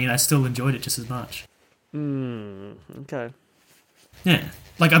without money and I still enjoyed it just as much. Okay. Yeah.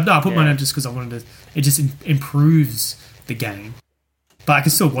 Like, I put money on it just because I wanted to... It just improves the game. But I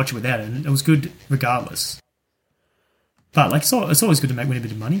can still watch it without it and it was good regardless. But, like, it's always good to win a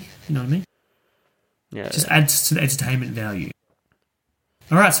bit of money. You know what I mean? Yeah. It just adds to the entertainment value.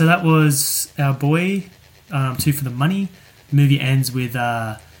 Alright, so that was our boy, Two for the Money. The movie ends with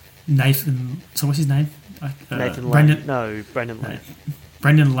Nathan... So what's his name? Nathan Brendan, Lane. No, Brendan Lane.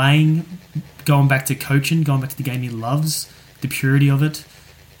 Brendan Lane going back to coaching, going back to the game he loves, the purity of it,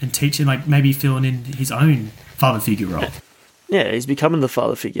 and teaching, like, maybe filling in his own father figure role. Yeah, he's becoming the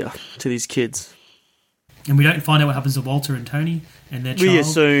father figure to these kids. And we don't find out what happens to Walter and Tony and their child. We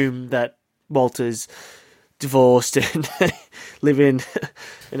assume that Walter's divorced and living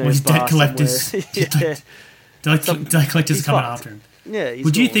in a debt collectors. Yeah. Debt collectors coming after him. Yeah.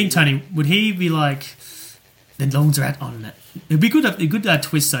 Would you think, Tony, would he be like, the loans are out on it? It'd be good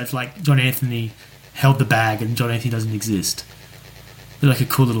twist though if, like, John Anthony held the bag and John Anthony doesn't exist. It'd be like a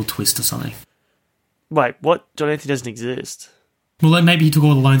cool little twist or something. Wait, what? John Anthony doesn't exist? Well, like, maybe he took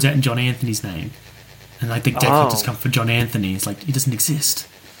all the loans out in John Anthony's name. And, like, the debt collectors come for John Anthony. It's like, he doesn't exist.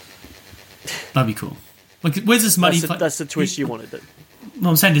 That'd be cool. Like, where's this money? That's the twist you wanted. No,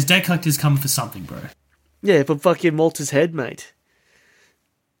 I'm saying there's debt collectors come for something, bro. Yeah, for fucking Walter's head, mate.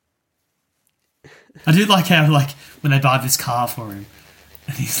 I do like how, like, when they buy this car for him,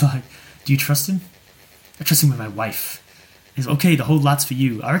 and he's like, do you trust him? I trust him with my wife. He's like, okay, the whole lot's for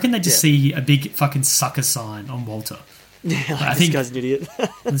you. I reckon they just see a big fucking sucker sign on Walter. Yeah, like, I think this guy's an idiot.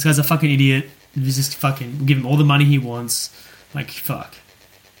 This guy's a fucking idiot. He's just fucking, we'll give him all the money he wants. Like, fuck.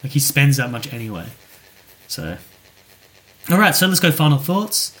 Like, he spends that much anyway. So, alright, so let's go final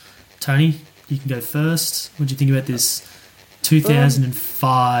thoughts. Tony, you can go first. What do you think about this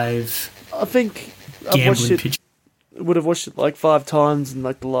 2005 I think gambling pitch? Would have watched it like 5 times in,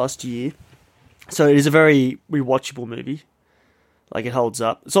 like, the last year. So it is a very rewatchable movie. Like, it holds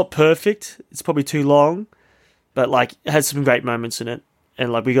up. It's not perfect. It's probably too long. But, like, it has some great moments in it.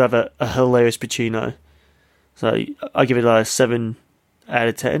 And, like, we have a hilarious Pacino. So I give it a 7 out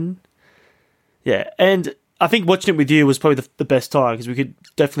of 10. Yeah, and I think watching it with you was probably the best time because we could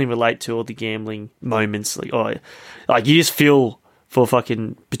definitely relate to all the gambling moments. Like, you just feel for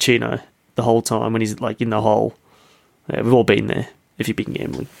fucking Pacino the whole time when he's, like, in the hole. Yeah, we've all been there if you've been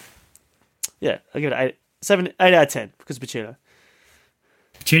gambling. Yeah, I give it 8 out of 10 because of Pacino.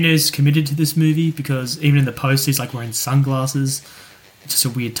 Pacino's committed to this movie because even in the poster he's, like, wearing sunglasses. It's just a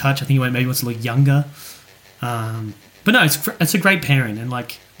weird touch. I think he maybe wants to look younger. But no, it's a great pairing. And,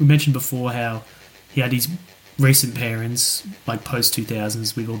 like, we mentioned before how he had his recent pairings, like,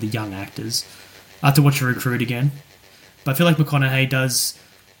 post-2000s with all the young actors. I have to watch a Recruit again. But I feel like McConaughey does...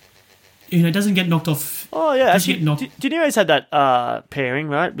 You know, doesn't get knocked off... Oh, yeah. Actually, do you know he's had that pairing,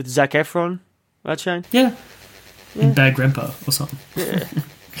 right? With Zac Efron, right, Shane? Yeah. In Bad Grandpa or something. Yeah.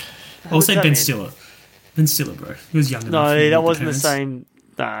 I'll say Ben Stiller. Ben Stiller, bro. He was younger. No, that wasn't the same...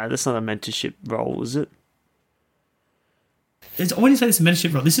 Nah, that's not a mentorship role, is it? When you say this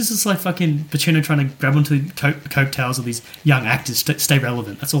mentorship role, this is just like fucking Pacino trying to grab onto the coattails of these young actors to stay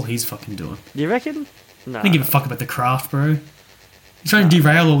relevant. That's all he's fucking doing. You reckon? No. I don't give a fuck about the craft, bro. He's trying to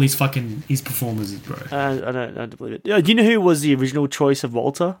derail all these fucking his performances, bro. I don't believe it. Do you know who was the original choice of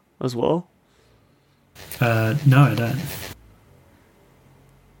Walter as well? No, I don't. It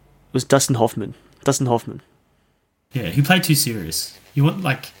was Dustin Hoffman. Yeah, he played too serious. You want,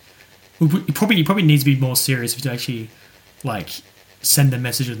 like... He probably needs to be more serious to actually, like, send the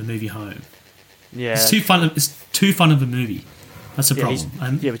message of the movie home. Yeah. It's too fun of a movie. That's the problem.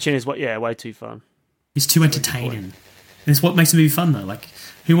 Pacino's way too fun. He's too entertaining. And it's what makes a movie fun, though. Like,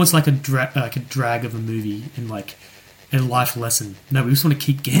 who wants like a drag of a movie and like a life lesson? No, we just want to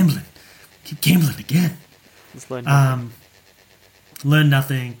keep gambling again. Just learn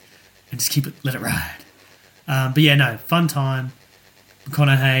nothing, and just let it ride. But yeah, no, fun time.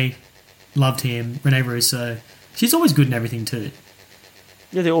 McConaughey, loved him. Renee Russo, she's always good in everything too.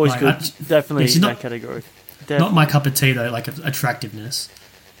 Yeah, they're always good. Definitely in that category. Definitely. Not my cup of tea though. Like attractiveness.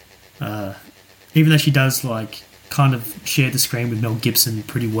 Even though she does like kind of share the screen with Mel Gibson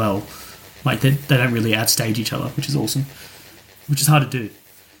pretty well, like they don't really outstage each other, which is awesome. Which is hard to do.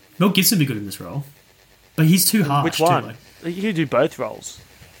 Mel Gibson would be good in this role, but he's too harsh. Which one? Too, like, you could do both roles.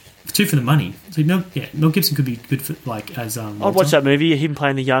 Two for the money. So Mel Gibson could be good for like as Walter. I'd watch that movie. Him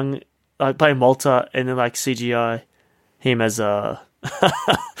playing the young, playing Walter, and then like CGI him as as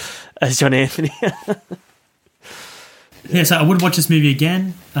John Anthony. Yeah, so I would watch this movie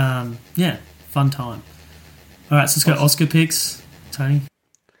again. Yeah, fun time. All right, so let's go Oscar picks, Tony.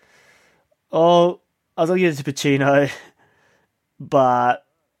 Oh, I was going to give it to Pacino, but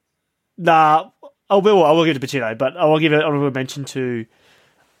nah, I will give it to Pacino, but I will give it honorable mention to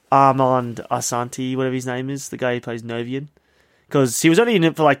Armand Asante, whatever his name is, the guy who plays Novian, because he was only in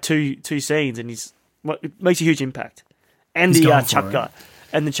it for like two scenes, and it makes a huge impact. And the Chuck guy,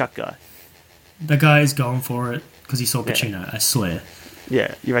 and the Chuck guy. The guy is going for it because he saw Pacino. I swear.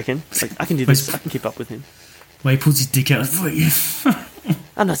 Yeah, you reckon? Like, I can do this. I can keep up with him. Well, he pulls his dick out for you.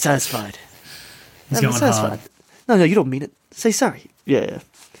 I'm not satisfied. He's going hard. No, you don't mean it. Say sorry. Yeah.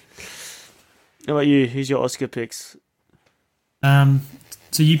 How about you? Who's your Oscar picks? So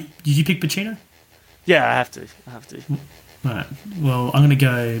did you pick Pacino? Yeah, I have to. All right. Well, I'm going to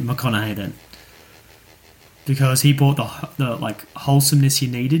go McConaughey then, because he brought the like wholesomeness you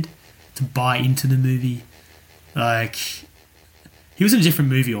needed to buy into the movie. Like, he was in a different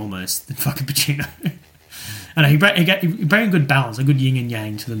movie almost than fucking Pacino. I know he brought a good balance, a good yin and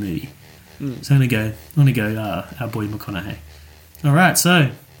yang to the movie. So I'm gonna go our boy McConaughey. All right, so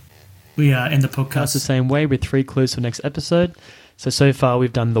we end the podcast That's the same way with 3 clues for next episode. So far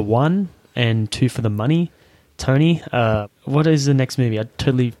we've done the 1 and 2 for the money. Tony, what is the next movie? I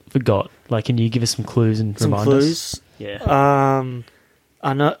totally forgot. Like, can you give us some clues and remind us? Yeah.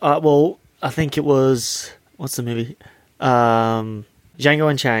 I know. Well, I think it was, what's the movie? Django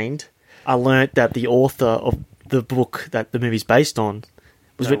Unchained. I learnt that the author of the book that the movie's based on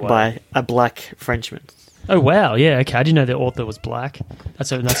was written by a black Frenchman. Oh wow! Yeah, okay. I didn't know the author was black. That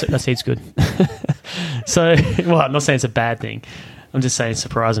seems good. So, well, I'm not saying it's a bad thing. I'm just saying it's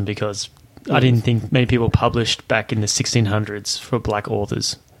surprising because I didn't think many people published back in the 1600s for black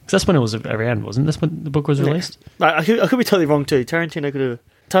authors. Because that's when it was around, wasn't it? That's when the book was released. I could be totally wrong too. Tarantino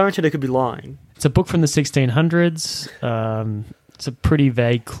could be lying. It's a book from the 1600s. It's a pretty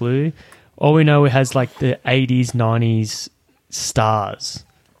vague clue. All we know, it has like the 80s, 90s stars.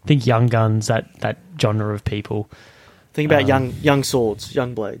 Think Young Guns, that genre of people. Think about young swords,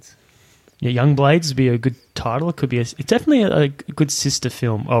 young blades. Yeah, Young Blades would be a good title. It could be it's definitely a good sister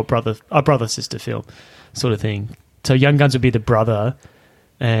film, or brother sister film sort of thing. So Young Guns would be the brother,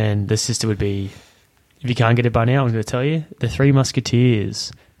 and the sister would be, if you can't get it by now, I'm going to tell you, The Three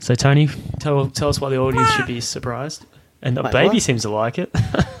Musketeers. So Tony, tell us why the audience should be surprised. And the baby seems to like it.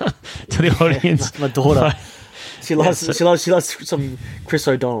 To the audience, my daughter, she loves some Chris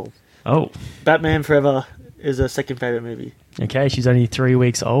O'Donnell. Oh, Batman Forever is her second favorite movie. Okay, she's only 3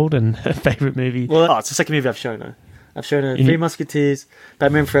 weeks old, and her favorite movie. Well, it's the second movie I've shown her. I've shown her Three Musketeers,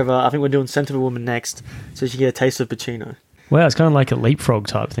 Batman Forever. I think we're doing Scent of a Woman next, so she can get a taste of Pacino. Wow, it's kind of like a leapfrog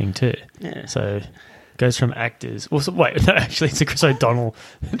type thing too. Yeah. So goes from actors. Well, wait, no, actually, it's a Chris O'Donnell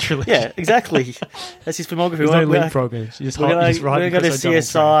trilogy. Yeah, exactly. That's his filmography. There's no leapfrogging. We're going to go to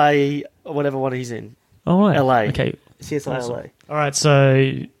CSI, or whatever one he's in. Oh, right. LA. Okay. CSI awesome. LA. All right,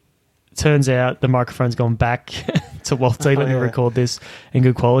 so turns out the microphone's gone back to Walter. Let me record this in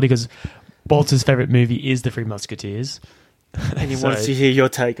good quality because Walter's favourite movie is The Three Musketeers. And he wants to hear your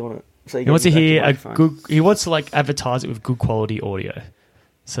take on it. So he wants to hear he wants to like advertise it with good quality audio.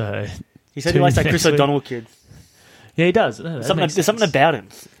 So he said he likes that Chris O'Donnell kid. Yeah, he does. There's something about him.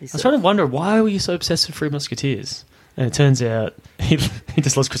 I was trying to wonder, why were you so obsessed with Three Musketeers? And it turns out he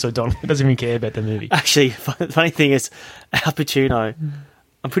just loves Chris O'Donnell. He doesn't even care about the movie. Actually, the funny thing is, Al Pacino,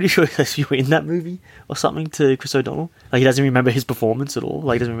 I'm pretty sure he was in that movie or something to Chris O'Donnell. Like, he doesn't remember his performance at all.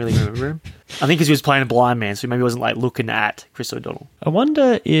 Like, he doesn't really remember him. I think because he was playing a blind man, so maybe he wasn't, like, looking at Chris O'Donnell. I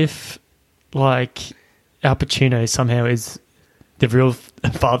wonder if, like, Al Pacino somehow is the real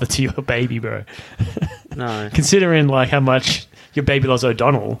father to your baby, bro. No. Considering, like, how much your baby loves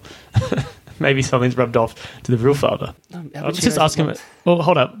O'Donnell. maybe something's rubbed off to the real father. Let's just ask him. Well,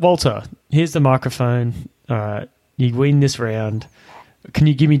 hold up, Walter. Here's the microphone. All right, you win this round. Can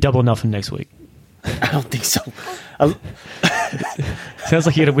you give me double or nothing next week? I don't think so. Sounds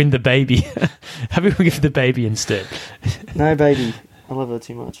like you're going to win the baby. How about we give the baby instead? No, baby. I love her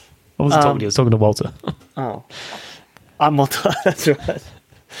too much. I wasn't talking to you. I was talking to Walter. Oh. I'm Walter. That's right.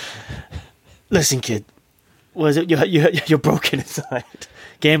 Listen, kid. What is it? You're broken inside.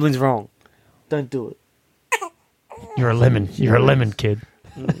 Gambling's wrong. Don't do it. You're a lemon. You're a lemon, kid.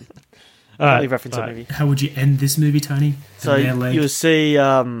 Reference that movie. How would you end this movie, Tony? So you'll see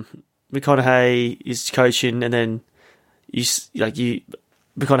McConaughey is coaching, and then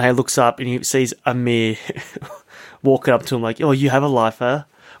McConaughey looks up and he sees Amir walking up to him like, "Oh, you have a life, huh?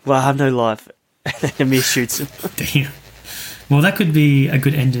 Well, I have no life." And then Amir shoots him. Damn. Well, that could be a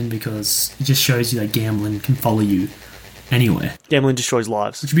good ending because it just shows you that gambling can follow you anywhere. Gambling destroys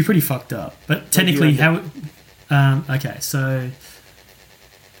lives, which would be pretty fucked up. But technically, okay, so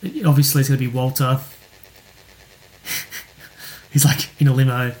obviously it's going to be Walter. He's like in a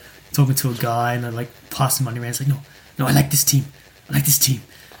limo talking to a guy, and they're like passing money around. It's like, no, I like this team. I like this team.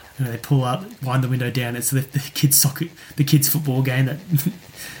 And they pull up, wind the window down. It's the kids' football game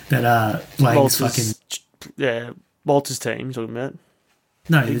that Lang's fucking. Yeah, Walter's team. You're talking about?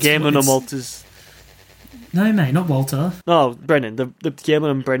 No, Gambling on Walter's. No, mate, not Walter. Oh, Brendan. The Gambling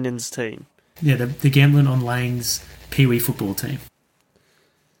on Brendan's team. Yeah, the Gambling on Lang's Pee-wee football team.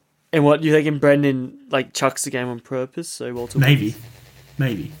 And what, you thinking Brendan like chucks the game on purpose so Walter Maybe.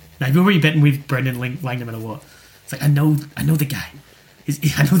 We're already betting with Brendan Lang no matter what. It's like, I know the guy.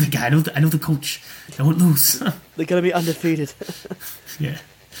 I know the guy. I know the coach. I won't lose. They're going to be undefeated. Yeah.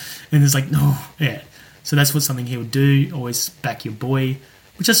 And there's like, no. Yeah. So that's something he would do. Always back your boy.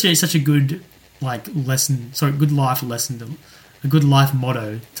 Which is such a good good life lesson, a good life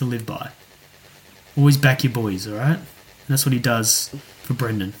motto to live by. Always back your boys, all right? And that's what he does for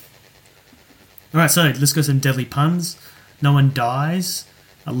Brendan. All right, so let's go some deadly puns. No one dies.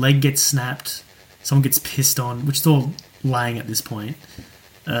 A leg gets snapped. Someone gets pissed on, which is all lying at this point.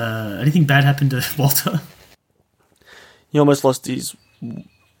 Anything bad happened to Walter? He almost lost his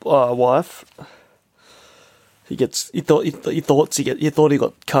wife. He thought he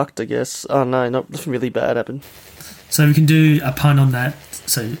got cucked, I guess. Oh no, nothing really bad happened. So we can do a pun on that.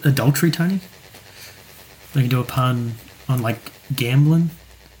 So adultery, Tony. We can do a pun on like gambling.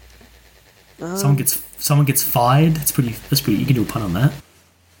 Someone gets fired. That's pretty. You can do a pun on that.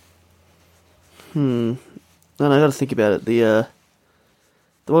 No, I got to think about it. The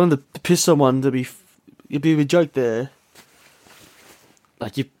one the piss on one it'd be a joke there.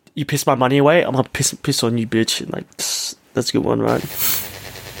 Like you piss my money away, I'm gonna piss on you, bitch. And like that's a good one, right?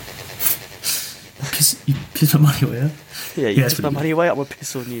 You piss my money away. Huh? Yeah, you piss my money away, I'm gonna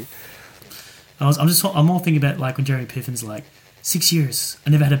piss on you. I'm all thinking about like when Jeremy Piffin's like 6 years.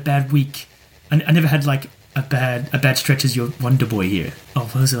 I never had a bad week. I never had like a bad stretch as your Wonder Boy here. Oh,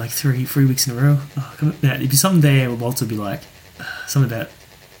 what was it, like three weeks in a row? Oh, come on. Yeah, it'd be something there where Walter would be like, something about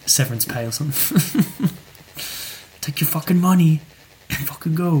severance pay or something. Take your fucking money and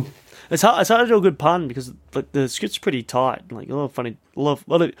fucking go. It's hard to do a good pun because like the script's pretty tight. Like a lot of funny lines.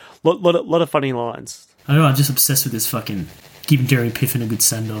 I don't know. I'm just obsessed with this fucking giving Jeremy Piffin a good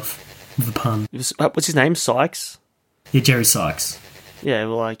send off with a pun. What's his name? Sykes. Yeah, Jerry Sykes. Yeah,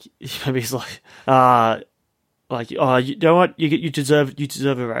 well, like maybe he's like, oh, you know what? You deserve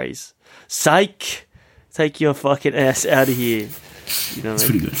a raise. Psych, take your fucking ass out of here. You know, that's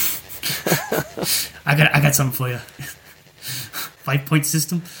pretty good. I got something for you. 5-point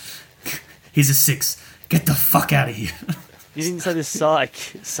system. Here's a 6. Get the fuck out of here. You didn't say the psych.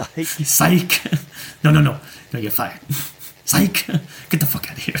 Psych. No, you're fired. Psych. Get the fuck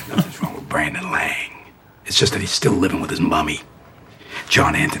out of here. Nothing's wrong with Brandon Lang. It's just that he's still living with his mummy.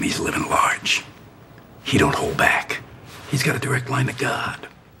 John Anthony's living large. He don't hold back. He's got a direct line to God.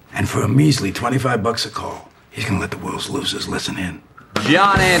 And for a measly $25 a call, he's gonna let the world's losers listen in.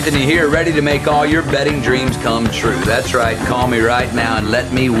 John Anthony here, ready to make all your betting dreams come true. That's right, call me right now and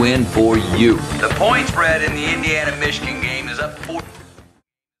let me win for you. The point spread in the Indiana-Michigan game is up 4.